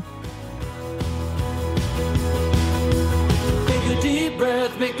much, Alan. Take a deep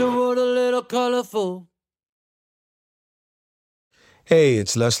breath, make the world a little colorful. Hey,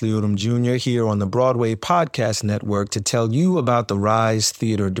 it's Leslie Odom Jr. here on the Broadway Podcast Network to tell you about the Rise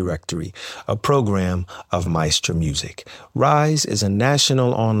Theater Directory, a program of Maestro Music. Rise is a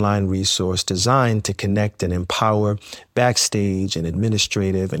national online resource designed to connect and empower backstage and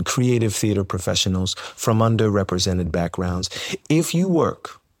administrative and creative theater professionals from underrepresented backgrounds. If you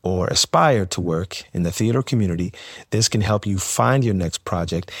work or aspire to work in the theater community, this can help you find your next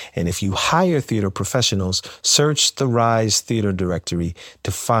project. And if you hire theater professionals, search the Rise Theater Directory to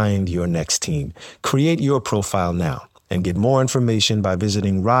find your next team. Create your profile now and get more information by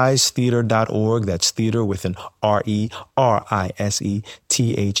visiting risetheater.org. That's theater with an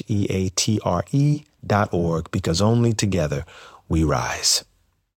RERISETHEATRE.org, because only together we rise.